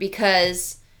here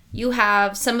because you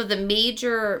have some of the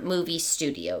major movie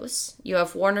studios. You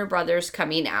have Warner Brothers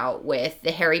coming out with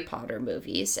the Harry Potter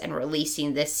movies and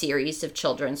releasing this series of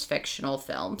children's fictional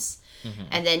films. Mm-hmm.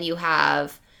 And then you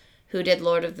have... Who did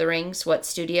Lord of the Rings? What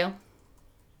studio?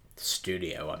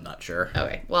 Studio, I'm not sure.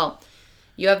 Okay, well...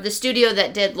 You have the studio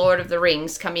that did Lord of the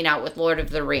Rings coming out with Lord of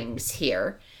the Rings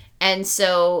here. And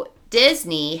so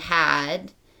Disney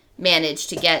had managed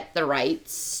to get the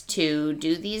rights to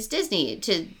do these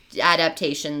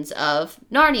adaptations of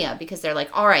Narnia because they're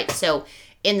like, all right, so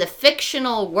in the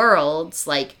fictional worlds,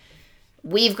 like,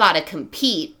 we've got to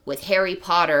compete with Harry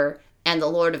Potter and the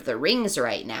Lord of the Rings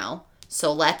right now.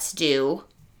 So let's do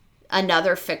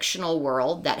another fictional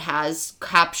world that has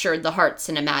captured the hearts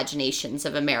and imaginations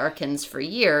of Americans for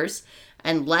years,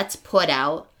 and let's put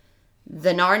out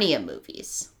the Narnia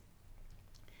movies.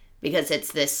 Because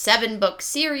it's this 7-book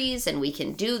series, and we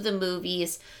can do the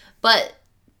movies, but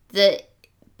the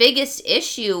biggest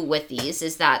issue with these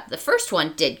is that the first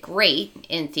one did great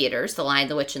in theaters, The Lion,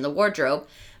 the Witch, and the Wardrobe,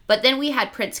 but then we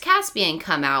had Prince Caspian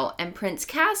come out, and Prince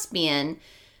Caspian,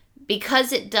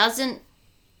 because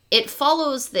it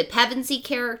follows the Pevensey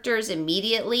characters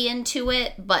immediately into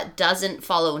it, but doesn't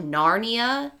follow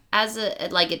Narnia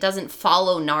it doesn't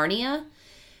follow Narnia.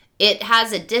 It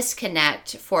has a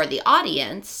disconnect for the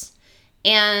audience.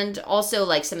 And also,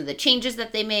 like, some of the changes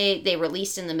that they made, they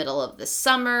released in the middle of the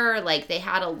summer. Like, they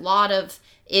had a lot of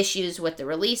issues with the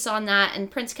release on that. And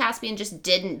Prince Caspian just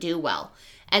didn't do well.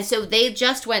 And so they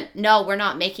just went, no, we're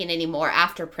not making any more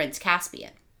after Prince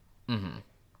Caspian. Mm-hmm.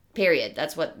 Period.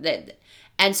 That's what...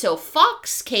 And so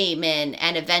Fox came in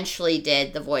and eventually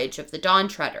did The Voyage of the Dawn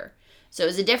Treader. So it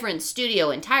was a different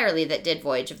studio entirely that did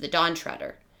Voyage of the Dawn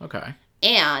Treader. Okay.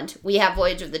 And we have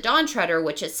Voyage of the Dawn Treader,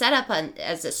 which is set up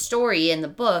as a story in the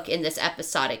book in this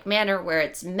episodic manner where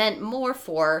it's meant more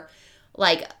for,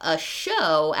 like, a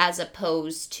show as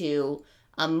opposed to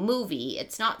a movie,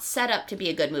 it's not set up to be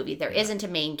a good movie. There isn't a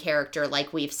main character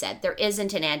like we've said. There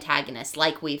isn't an antagonist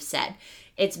like we've said.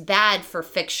 It's bad for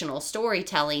fictional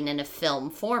storytelling in a film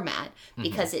format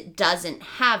because it doesn't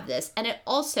have this. And it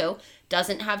also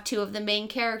doesn't have two of the main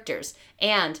characters.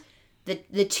 And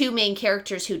the two main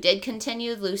characters who did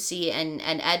continue, Lucy and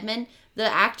Edmund, the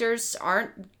actors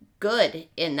aren't good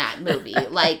in that movie.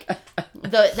 Like,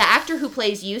 the actor who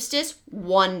plays Eustace,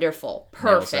 wonderful,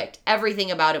 perfect.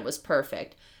 Everything about it was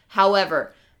perfect.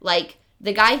 However, like,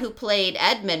 the guy who played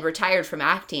Edmund retired from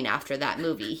acting after that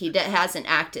movie. He hasn't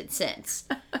acted since.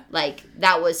 Like,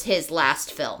 that was his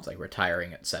last film. It's like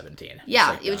retiring at 17.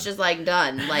 Yeah, it was just like,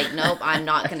 done. Like, nope, I'm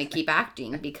not going to keep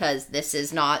acting because this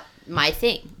is not my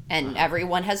thing. And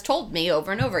everyone has told me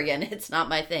over and over again, it's not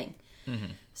my thing.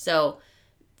 So,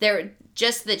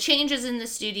 just the changes in the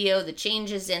studio, the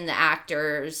changes in the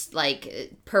actors,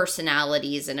 like,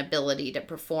 personalities and ability to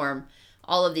perform,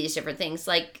 all of these different things.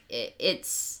 Like, it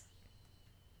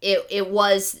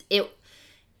was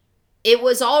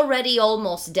already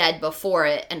almost dead before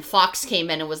it, and Fox came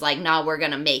in and was like, "Nah, we're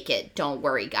gonna make it. Don't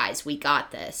worry, guys, we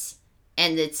got this."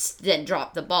 And it's then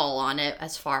dropped the ball on it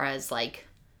as far as, like,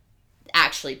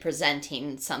 actually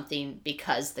presenting something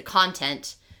because the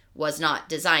content was not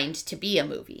designed to be a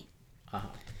movie.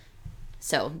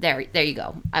 So there you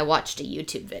go. I watched a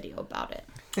YouTube video about it.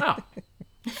 Oh.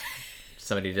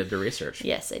 Somebody did the research.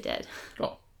 Yes, I did.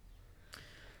 Cool.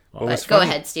 Go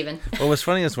ahead, Stephen. What was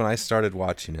funny is when I started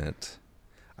watching it,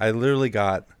 I literally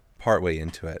got partway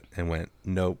into it and went,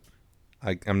 nope,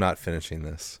 I'm not finishing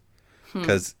this.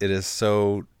 Because it is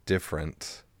so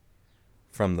different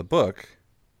from the book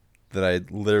that I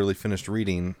literally finished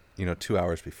reading, 2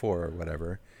 hours before or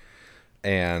whatever.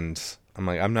 And I'm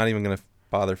like, I'm not even going to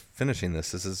bother finishing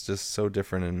this. This is just so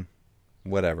different and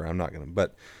whatever. I'm not going to.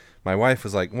 But my wife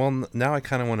was like, well, now I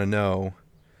kind of want to know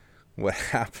what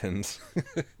happened.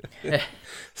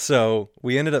 So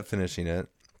we ended up finishing it,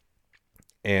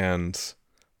 and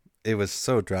it was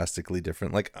so drastically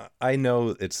different. Like, I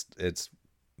know it's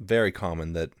very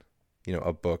common that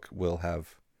a book will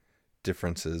have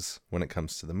differences when it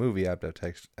comes to the movie I can't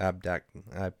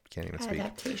even speak.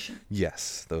 Adaptation.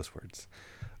 Yes, those words.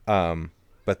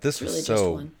 But this was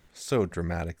really so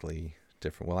dramatically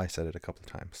different. Well, I said it a couple of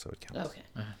times, so it counts. Okay.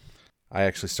 I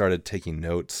actually started taking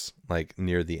notes like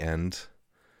near the end,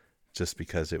 just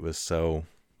because it was so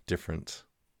different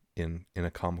in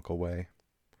a comical way.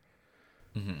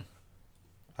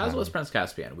 As was Prince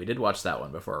Caspian. We did watch that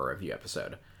one before our review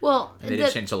episode. Well, and they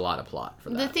did change a lot of plot for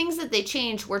that. The things that they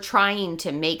changed were trying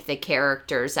to make the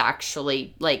characters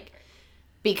actually, like,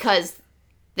 because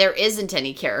there isn't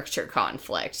any character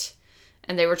conflict.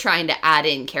 And they were trying to add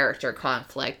in character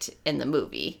conflict in the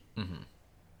movie.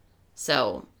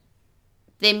 So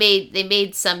they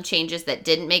made some changes that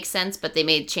didn't make sense, but they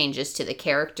made changes to the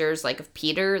characters, like of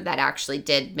Peter, that actually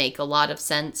did make a lot of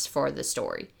sense for the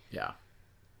story. Yeah.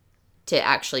 To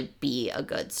actually be a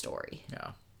good story.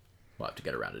 Yeah. We'll have to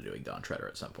get around to doing Dawn Treader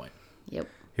at some point. Yep.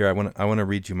 Here, I want to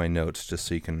read you my notes just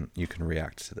so you can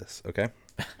react to this, okay?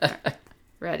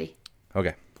 Ready.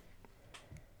 Okay.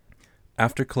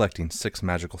 After collecting 6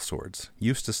 magical swords,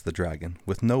 Eustace the dragon,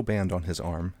 with no band on his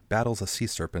arm, battles a sea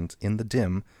serpent in the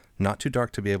dim, not too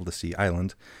dark to be able to see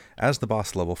island. As the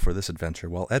boss level for this adventure,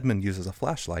 while Edmund uses a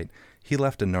flashlight he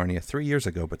left in Narnia 3 years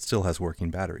ago but still has working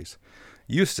batteries.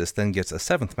 Eustace then gets a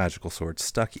 7th magical sword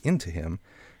stuck into him,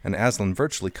 and Aslan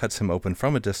virtually cuts him open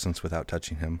from a distance without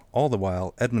touching him. All the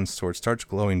while, Edmund's sword starts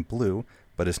glowing blue,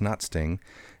 but is not sting,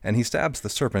 and he stabs the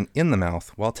serpent in the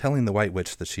mouth while telling the White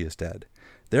Witch that she is dead,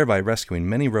 thereby rescuing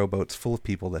many rowboats full of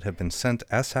people that have been sent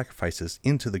as sacrifices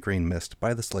into the green mist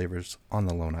by the slavers on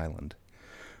the lone island.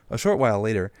 A short while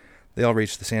later, they all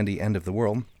reach the sandy end of the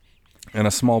world, and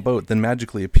a small boat then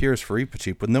magically appears for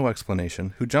Reepicheep with no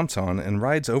explanation, who jumps on and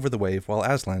rides over the wave while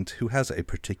Aslan, who has a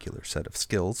particular set of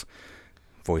skills,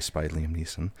 voiced by Liam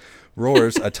Neeson,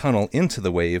 roars a tunnel into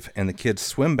the wave, and the kids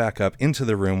swim back up into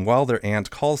the room while their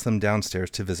aunt calls them downstairs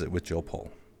to visit with Jill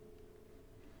Pole.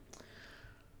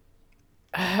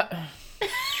 Why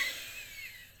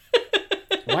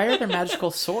are there magical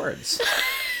swords?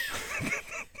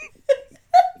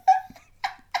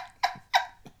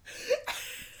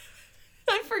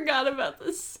 I forgot about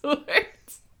the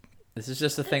swords. This is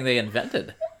just a thing they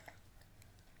invented.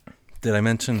 Did I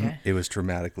mention it was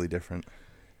dramatically different?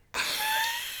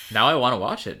 Now I want to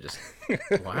watch it. Just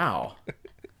wow.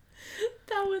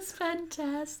 That was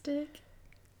fantastic.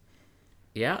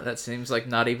 Yeah, that seems like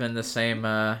not even the same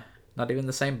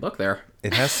book there.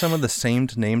 It has some of the same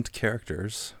named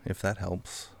characters, if that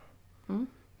helps.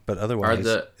 But otherwise,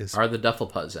 Are the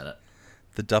Dufflepuds in it?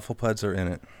 The Dufflepuds are in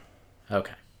it.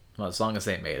 Okay. Well, as long as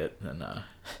they made it, then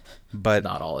But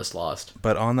not all is lost.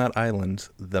 But on that island,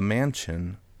 the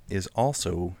mansion is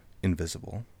also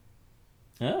invisible.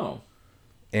 Oh.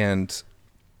 And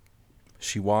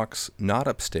she walks not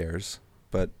upstairs,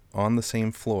 but on the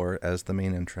same floor as the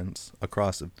main entrance,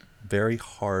 across a very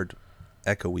hard,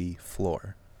 echoey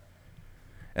floor.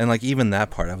 And like even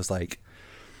that part, I was like,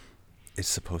 it's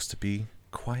supposed to be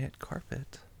quiet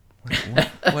carpet. Like,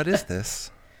 what is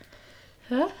this?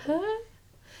 You're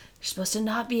supposed to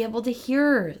not be able to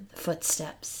hear the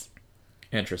footsteps.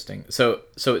 Interesting. So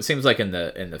it seems like in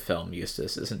the film,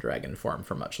 Eustace is in dragon form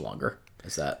for much longer.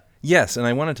 Is that? Yes, and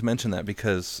I wanted to mention that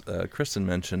because Kristen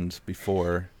mentioned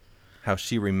before how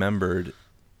she remembered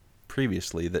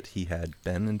previously that he had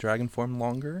been in dragon form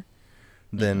longer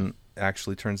than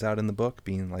actually turns out in the book,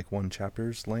 being like 1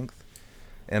 chapter's length.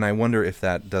 And I wonder if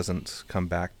that doesn't come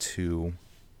back to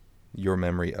your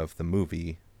memory of the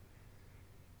movie,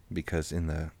 because in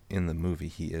the movie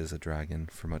he is a dragon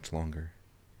for much longer.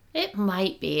 It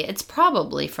might be. It's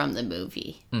probably from the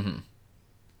movie. Mm-hmm.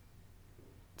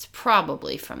 It's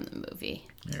probably from the movie.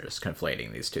 You're just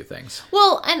conflating these two things.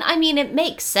 Well, and I mean, it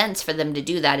makes sense for them to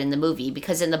do that in the movie,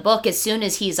 because in the book, as soon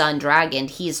as he's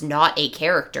undragoned, he's not a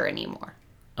character anymore.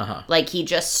 Uh-huh. Like, he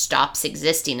just stops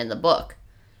existing in the book.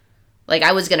 Like,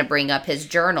 I was going to bring up his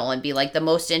journal and be like, the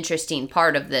most interesting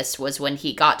part of this was when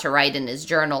he got to write in his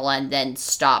journal and then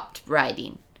stopped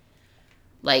writing.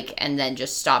 Like, and then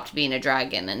just stopped being a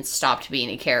dragon and stopped being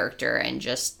a character and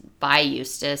just, bye,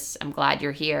 Eustace, I'm glad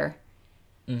you're here.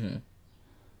 Mm-hmm.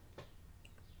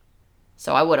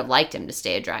 So I would have liked him to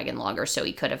stay a dragon longer so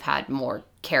he could have had more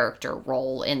character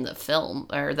role in the film,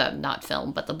 or the, not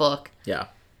film, but the book. Yeah.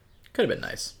 Could have been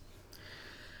nice.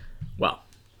 Well,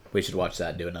 we should watch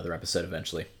that and do another episode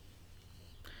eventually.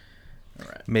 All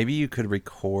right. Maybe you could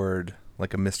record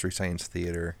like a Mystery Science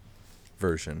Theater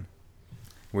version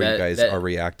where you guys are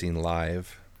reacting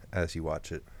live as you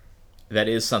watch it. That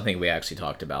is something we actually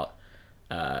talked about.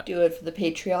 Do it for the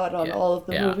Patreon on all of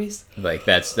the movies. Like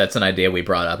that's an idea we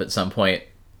brought up at some point,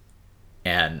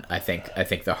 and I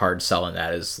think the hard sell in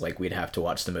that is like we'd have to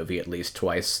watch the movie at least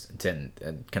twice,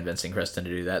 and convincing Kristen to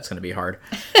do that's going to be hard.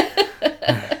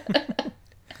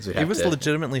 It was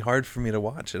legitimately hard for me to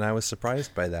watch, and I was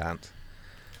surprised by that.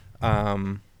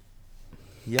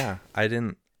 Yeah, I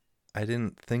didn't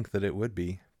think that it would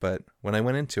be, but when I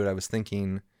went into it, I was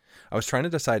trying to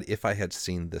decide if I had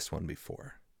seen this one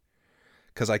before,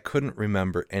 because I couldn't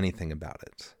remember anything about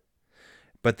it.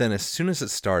 But then as soon as it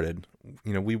started,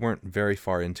 we weren't very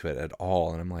far into it at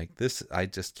all, and I'm like, I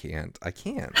just can't.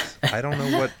 I don't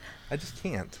know what, I just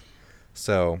can't.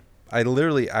 So I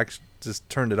literally actually just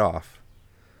turned it off.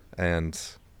 And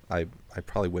I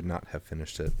probably would not have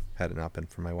finished it had it not been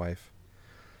for my wife.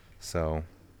 So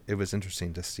it was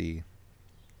interesting to see.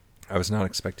 I was not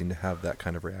expecting to have that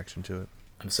kind of reaction to it.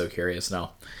 I'm so curious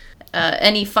now.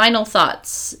 Any final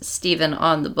thoughts, Stephen,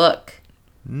 on the book?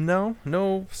 No,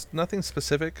 nothing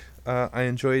specific. I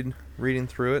enjoyed reading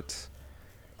through it.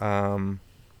 I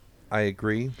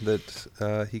agree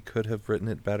that he could have written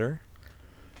it better.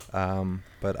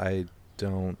 But I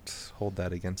don't hold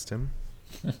that against him.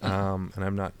 And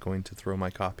I'm not going to throw my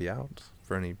copy out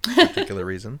for any particular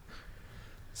reason.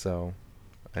 So,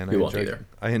 and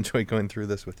I enjoy going through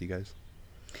this with you guys.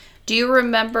 Do you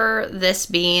remember this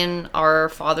being our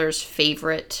father's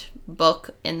favorite book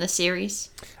in the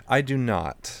series? I do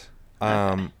not.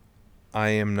 Okay. I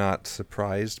am not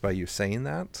surprised by you saying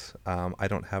that. I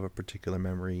don't have a particular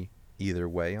memory either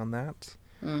way on that.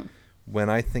 When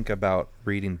I think about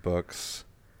reading books,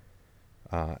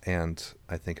 and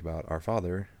I think about our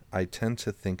father, I tend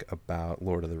to think about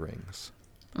Lord of the Rings.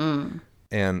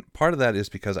 And part of that is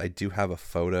because I do have a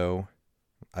photo.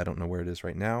 I don't know where it is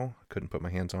right now. I couldn't put my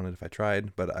hands on it if I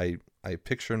tried, but I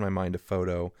picture in my mind a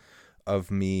photo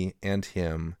of me and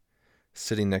him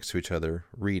sitting next to each other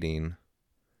reading,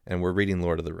 and we're reading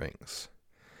Lord of the Rings.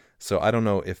 So I don't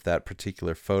know if that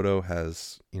particular photo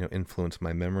has, influenced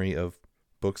my memory of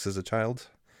books as a child.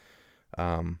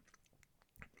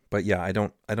 But yeah, I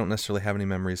don't necessarily have any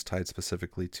memories tied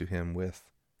specifically to him with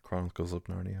Chronicles of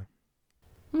Narnia.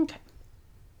 Okay.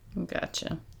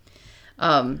 Gotcha.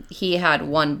 He had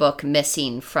one book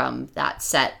missing from that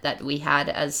set that we had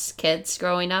as kids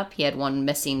growing up. He had one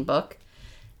missing book,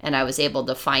 and I was able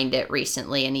to find it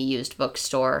recently in a used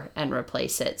bookstore and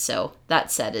replace it. So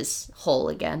that set is whole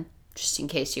again, just in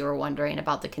case you were wondering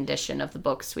about the condition of the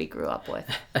books we grew up with.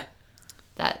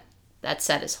 That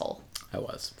set is whole. I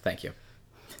was. Thank you.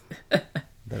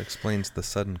 That explains the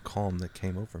sudden calm that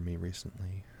came over me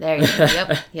recently. There you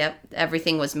go. Yep.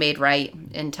 Everything was made right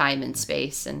in time and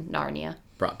space in Narnia.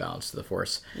 brought balance to the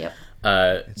Force. Yep.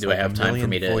 It's Do like I have a time for million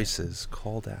me to? voices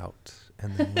called out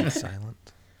and then went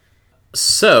silent.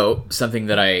 So something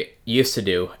that I used to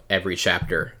do every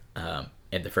chapter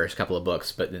in the first couple of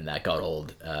books, but then that got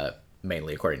old,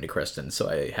 mainly according to Kristen. So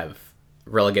I have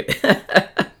I've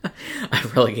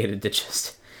relegated to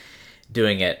just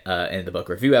doing it in the book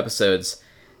review episodes.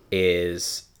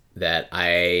 Is that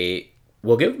I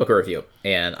will give a book a review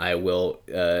and I will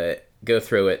go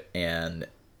through it and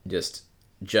just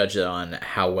judge it on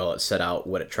how well it set out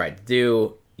what it tried to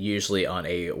do, usually on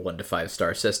a 1 to 5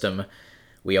 star system.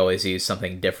 We always use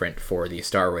something different for the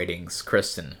star ratings.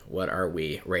 Kristen, what are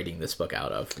we rating this book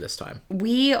out of this time?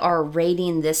 We are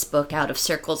rating this book out of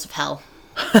Circles of Hell.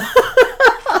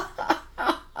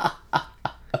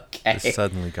 Okay. It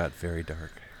suddenly got very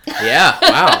dark. Yeah,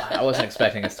 wow. I wasn't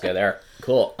expecting us to go there.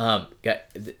 Cool.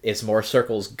 Is more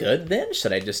circles good then?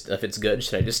 Should I just, if it's good,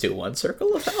 should I just do 1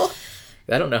 circle of hell?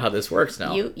 I don't know how this works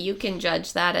now. You can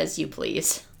judge that as you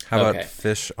please. How Okay. about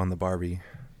fish on the Barbie?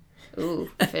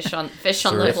 Ooh, fish on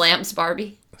the lamb's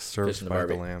Barbie. Served Fish on the by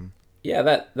Barbie. the lamb. Yeah,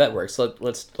 that works.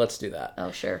 Let's do that.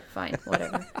 Oh sure, fine,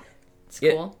 whatever. It's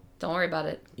Yeah. cool. Don't worry about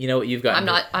it. You know what you've got?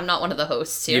 I'm not one of the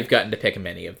hosts here. You've gotten to pick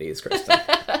many of these, Kristen.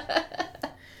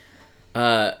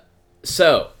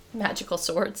 So Magical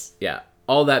swords. yeah.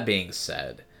 All that being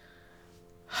said,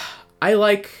 I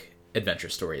like adventure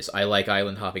stories. I like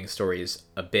island hopping stories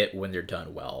a bit when they're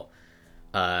done well.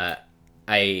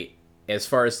 As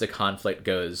far as the conflict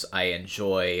goes, I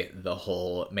enjoy the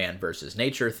whole man versus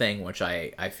nature thing, which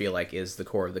I feel like is the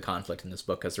core of the conflict in this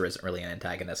book because there isn't really an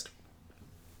antagonist.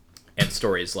 And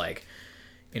stories like,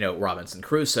 Robinson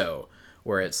Crusoe,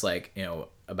 where it's like,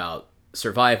 about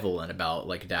survival and about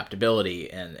like adaptability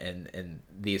and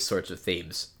these sorts of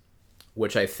themes,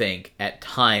 which I think at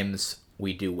times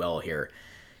we do well here.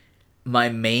 My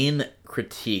main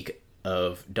critique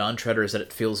of Dawn Treader is that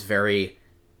it feels very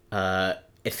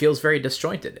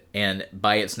disjointed, and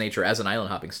by its nature as an island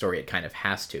hopping story, it kind of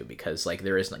has to, because like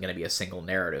there isn't going to be a single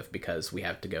narrative because we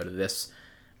have to go to this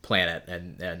planet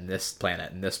and this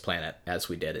planet and this planet, as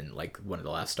we did in like one of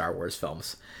the last Star Wars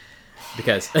films,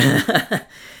 because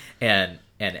and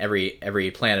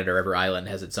every planet or every island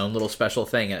has its own little special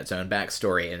thing and its own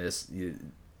backstory, and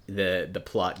the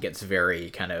plot gets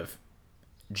very kind of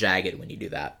jagged when you do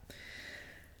that.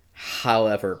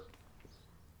 However,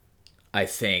 I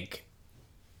think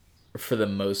for the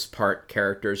most part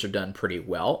characters are done pretty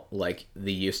well. Like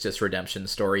the Eustace redemption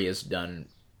story is done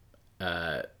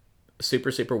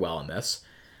super well in this.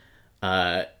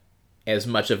 As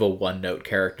much of a one-note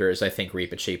character as I think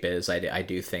Reepicheep is, I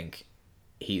do think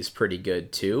he's pretty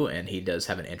good too, and he does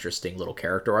have an interesting little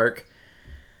character arc.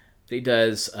 He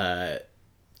does.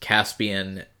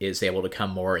 Caspian is able to come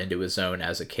more into his own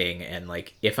as a king, and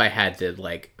like if I had to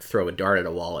like throw a dart at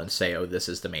a wall and say, oh, this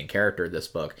is the main character of this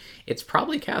book, it's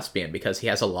probably Caspian, because he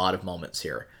has a lot of moments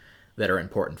here that are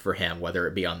important for him, whether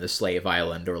it be on the slave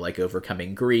island or like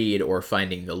overcoming greed or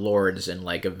finding the lords and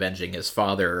like avenging his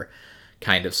father,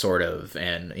 kind of sort of,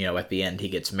 and at the end he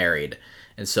gets married.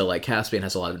 And so like Caspian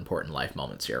has a lot of important life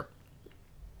moments here.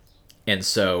 And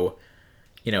so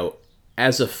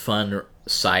as a fun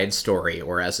side story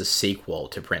or as a sequel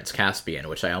to Prince Caspian,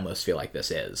 which I almost feel like this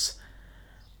is,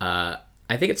 I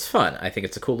think it's fun. I think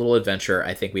it's a cool little adventure.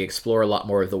 I think we explore a lot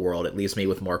more of the world. It leaves me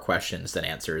with more questions than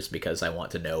answers, because I want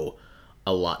to know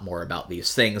a lot more about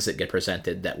these things that get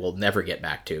presented that we'll never get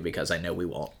back to, because I know we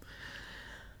won't.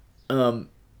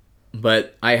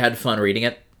 But I had fun reading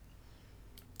it,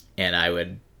 and I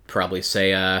would probably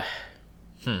say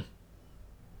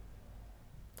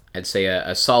I'd say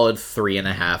a solid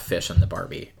 3.5 fish on the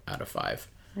Barbie out of 5.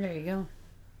 There you go.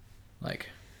 Like,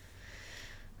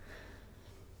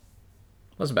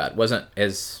 wasn't bad. Was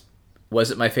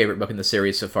it my favorite book in the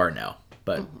series so far? No,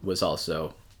 but was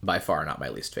also by far not my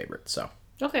least favorite. So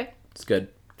Okay. it's good.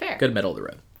 Fair. Good middle of the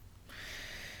road.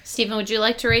 Stephen, would you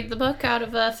like to rate the book out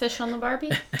of Fish on the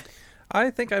Barbie? I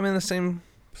think I'm in the same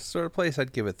sort of place.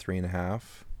 I'd give it 3.5,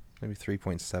 maybe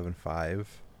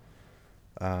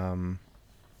 3.75.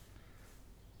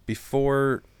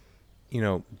 Before,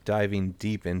 diving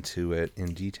deep into it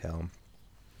in detail,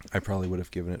 I probably would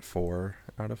have given it 4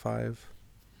 out of 5.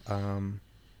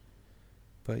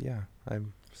 But yeah,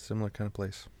 I'm similar kind of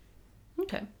place.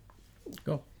 Okay.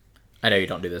 Cool. I know you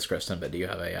don't do this, Kristen, but do you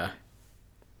have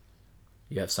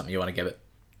you have something you want to give it?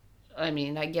 I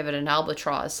mean, I give it an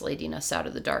albatross leading us out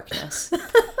of the darkness.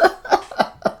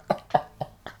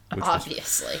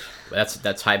 Obviously.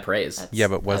 That's high praise. Yeah,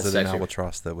 but was That's it an actually-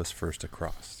 albatross that was first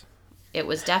across? It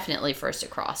was definitely first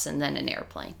across and then an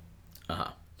airplane.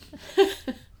 Uh-huh.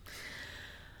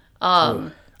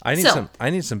 I need So-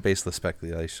 some baseless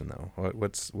speculation though.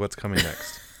 What's coming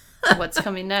next? What's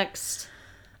coming next?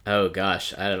 Oh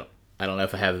gosh, I don't know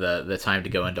if I have the time to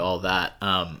go into all that.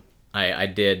 I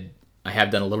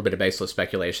have done a little bit of baseless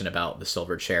speculation about the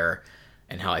silver chair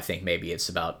and how I think maybe it's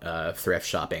about thrift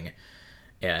shopping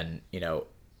and,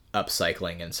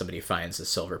 upcycling, and somebody finds a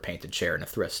silver painted chair in a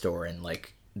thrift store, and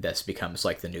like this becomes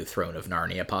like the new throne of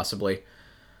Narnia, possibly.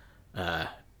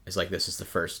 It's like this is the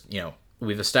first,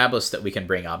 we've established that we can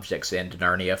bring objects into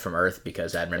Narnia from Earth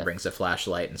because Admin brings a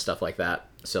flashlight and stuff like that.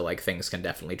 So like things can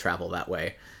definitely travel that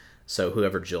way. So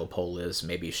whoever Jill Pole is,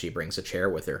 maybe she brings a chair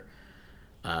with her,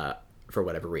 for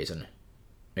whatever reason.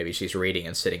 Maybe she's reading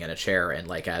and sitting in a chair, and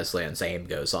like Aslan's aim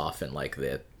goes off, and like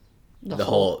the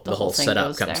whole thing setup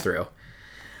goes comes there. through.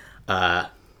 I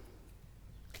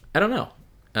don't know.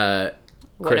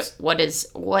 What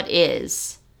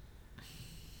is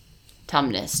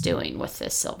Tumnus doing with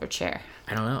this silver chair?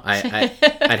 I don't know.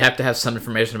 I'd have to have some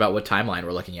information about what timeline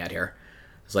we're looking at here.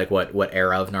 It's like what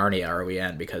era of Narnia are we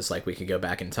in? Because like we could go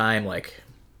back in time. Like,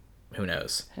 who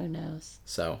knows? Who knows?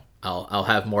 So I'll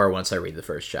have more once I read the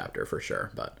first chapter for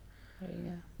sure. But There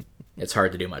you go. it's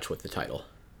hard to do much with the title.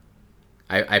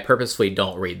 I purposefully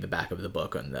don't read the back of the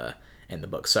book in the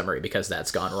book summary because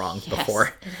that's gone wrong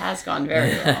before. It has gone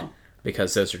very wrong.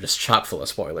 Because those are just chock full of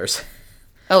spoilers.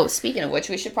 Oh, speaking of which,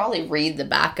 we should probably read the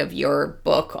back of your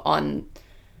book on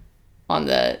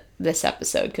this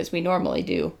episode, because we normally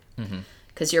do.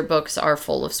 Because your books are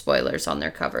full of spoilers on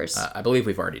their covers. I believe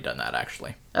we've already done that,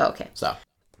 actually. Oh, okay. So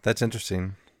That's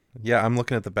interesting. Yeah, I'm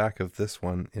looking at the back of this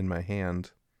one in my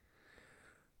hand.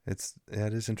 It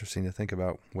is interesting to think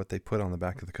about what they put on the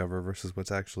back of the cover versus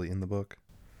what's actually in the book.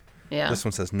 Yeah. This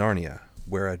one says Narnia,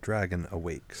 where a dragon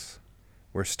awakes,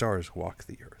 where stars walk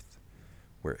the earth,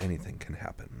 where anything can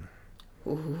happen.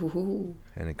 Ooh.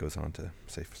 And it goes on to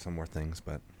say some more things,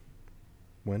 but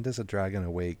when does a dragon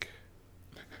awake?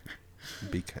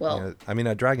 Well- I mean,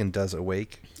 a dragon does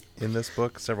awake in this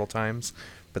book several times,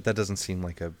 but that doesn't seem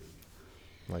like I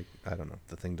don't know,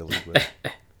 the thing to lead with.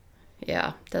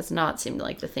 Yeah, does not seem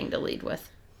like the thing to lead with.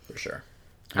 for sure.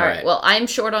 All right. Well, I'm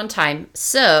short on time.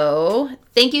 So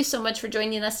thank you so much for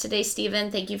joining us today,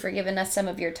 Stephen. Thank you for giving us some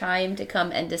of your time to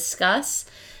come and discuss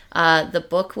the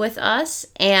book with us.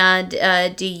 And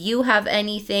do you have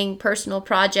anything, personal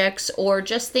projects, or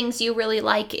just things you really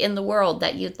like in the world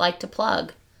that you'd like to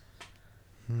plug?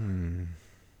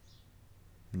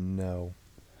 No,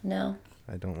 No?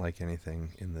 I don't like anything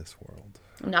in this world.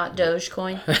 Not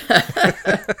Dogecoin?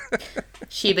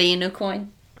 Shiba Inu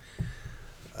coin?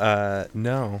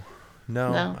 No,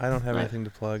 No? I don't have anything to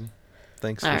plug.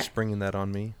 Thanks All for right. springing that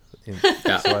on me.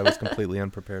 So I was completely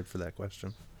unprepared for that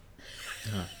question.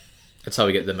 That's how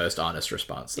we get the most honest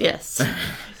response. Though. Yes.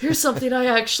 Here's something I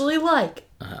actually like.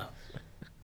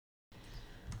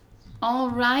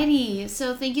 Alrighty,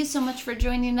 so thank you so much for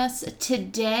joining us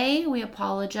today. We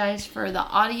apologize for the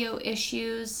audio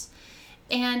issues.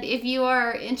 And if you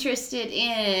are interested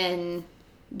in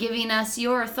giving us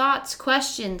your thoughts,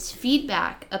 questions,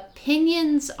 feedback,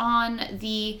 opinions on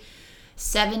the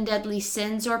 7 deadly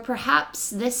sins, or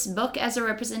perhaps this book as a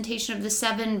representation of the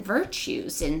 7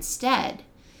 virtues instead,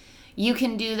 you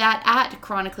can do that at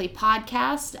Chronically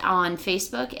Podcast on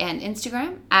Facebook and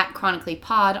Instagram, at Chronically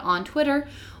Pod on Twitter,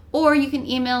 or you can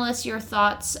email us your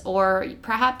thoughts or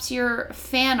perhaps your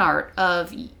fan art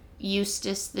of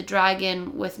Eustace the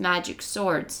Dragon with magic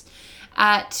swords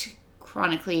at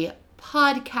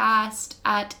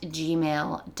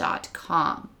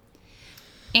chronicallypodcast@gmail.com.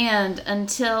 And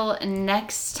until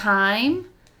next time,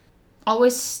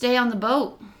 always stay on the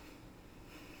boat.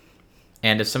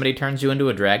 And if somebody turns you into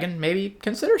a dragon, maybe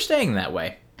consider staying that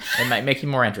way. It might make you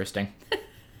more interesting.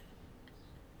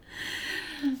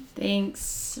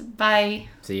 Thanks. Bye.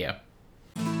 See ya.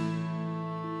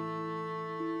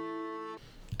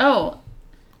 Oh,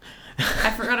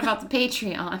 I forgot about the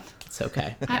Patreon. It's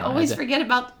okay. I always forget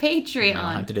about the I don't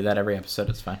have Patreon. to do that every episode.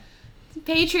 It's fine.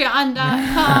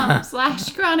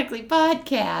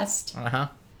 Patreon.com/chronicallypodcast. Uh-huh.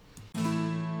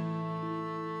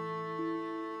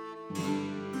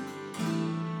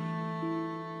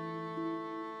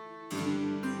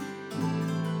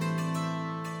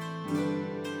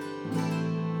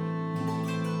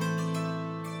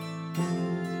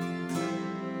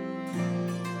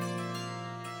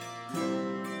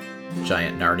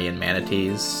 Giant Narnian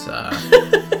manatees.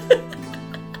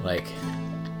 Like,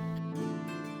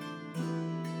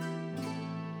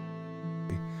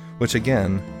 Which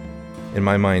again, in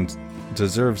my mind,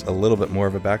 deserves a little bit more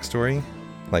of a backstory.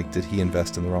 Like, did he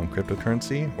invest in the wrong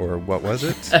cryptocurrency, or what was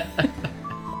it?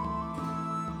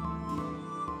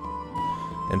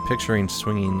 And I'm picturing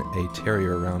swinging a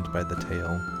terrier around by the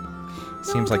tail.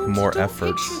 Seems like more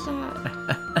effort.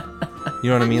 You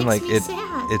know what I mean? Like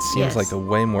it seems like a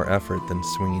way more effort than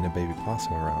swinging a baby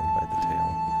possum around by the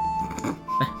tail.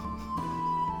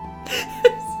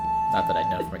 Not that I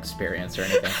know from experience or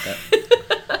anything.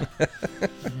 But...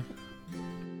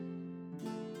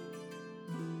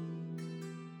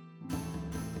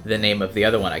 The name of the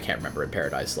other one I can't remember in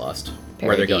Paradise Lost.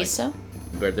 Paradiso?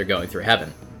 Where they're going through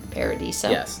heaven. Paradiso?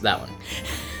 Yes, that one.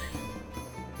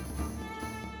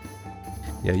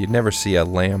 Yeah, you'd never see a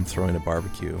lamb throwing a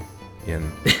barbecue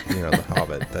in, The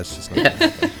Hobbit. That's just not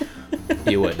something.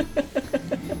 You would.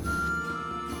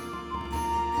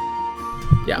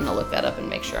 Yeah. I'm going to look that up and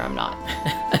make sure I'm not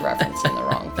referencing the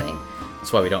wrong thing.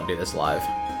 That's why we don't do this live.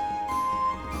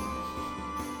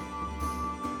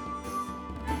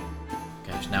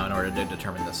 Gosh, now in order to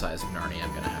determine the size of Narnia,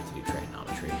 I'm going to have to do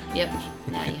trigonometry. Yep,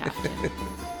 now you have to.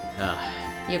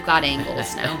 You've got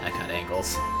angles now. I got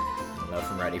angles. I don't know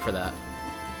if I'm ready for that.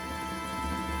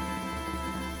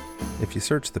 If you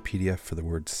search the PDF for the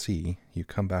word sea, you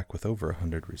come back with over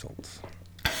 100 results.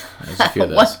 There's a few of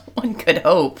those. One could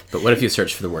hope. But what if you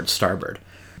search for the word starboard?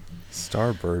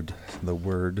 Starboard, the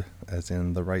word, as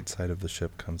in the right side of the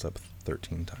ship, comes up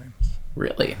 13 times.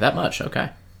 Really? That much? Okay.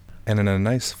 And in a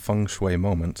nice feng shui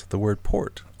moment, the word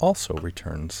port also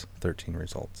returns 13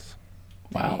 results.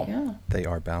 Wow. Yeah. They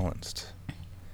are balanced.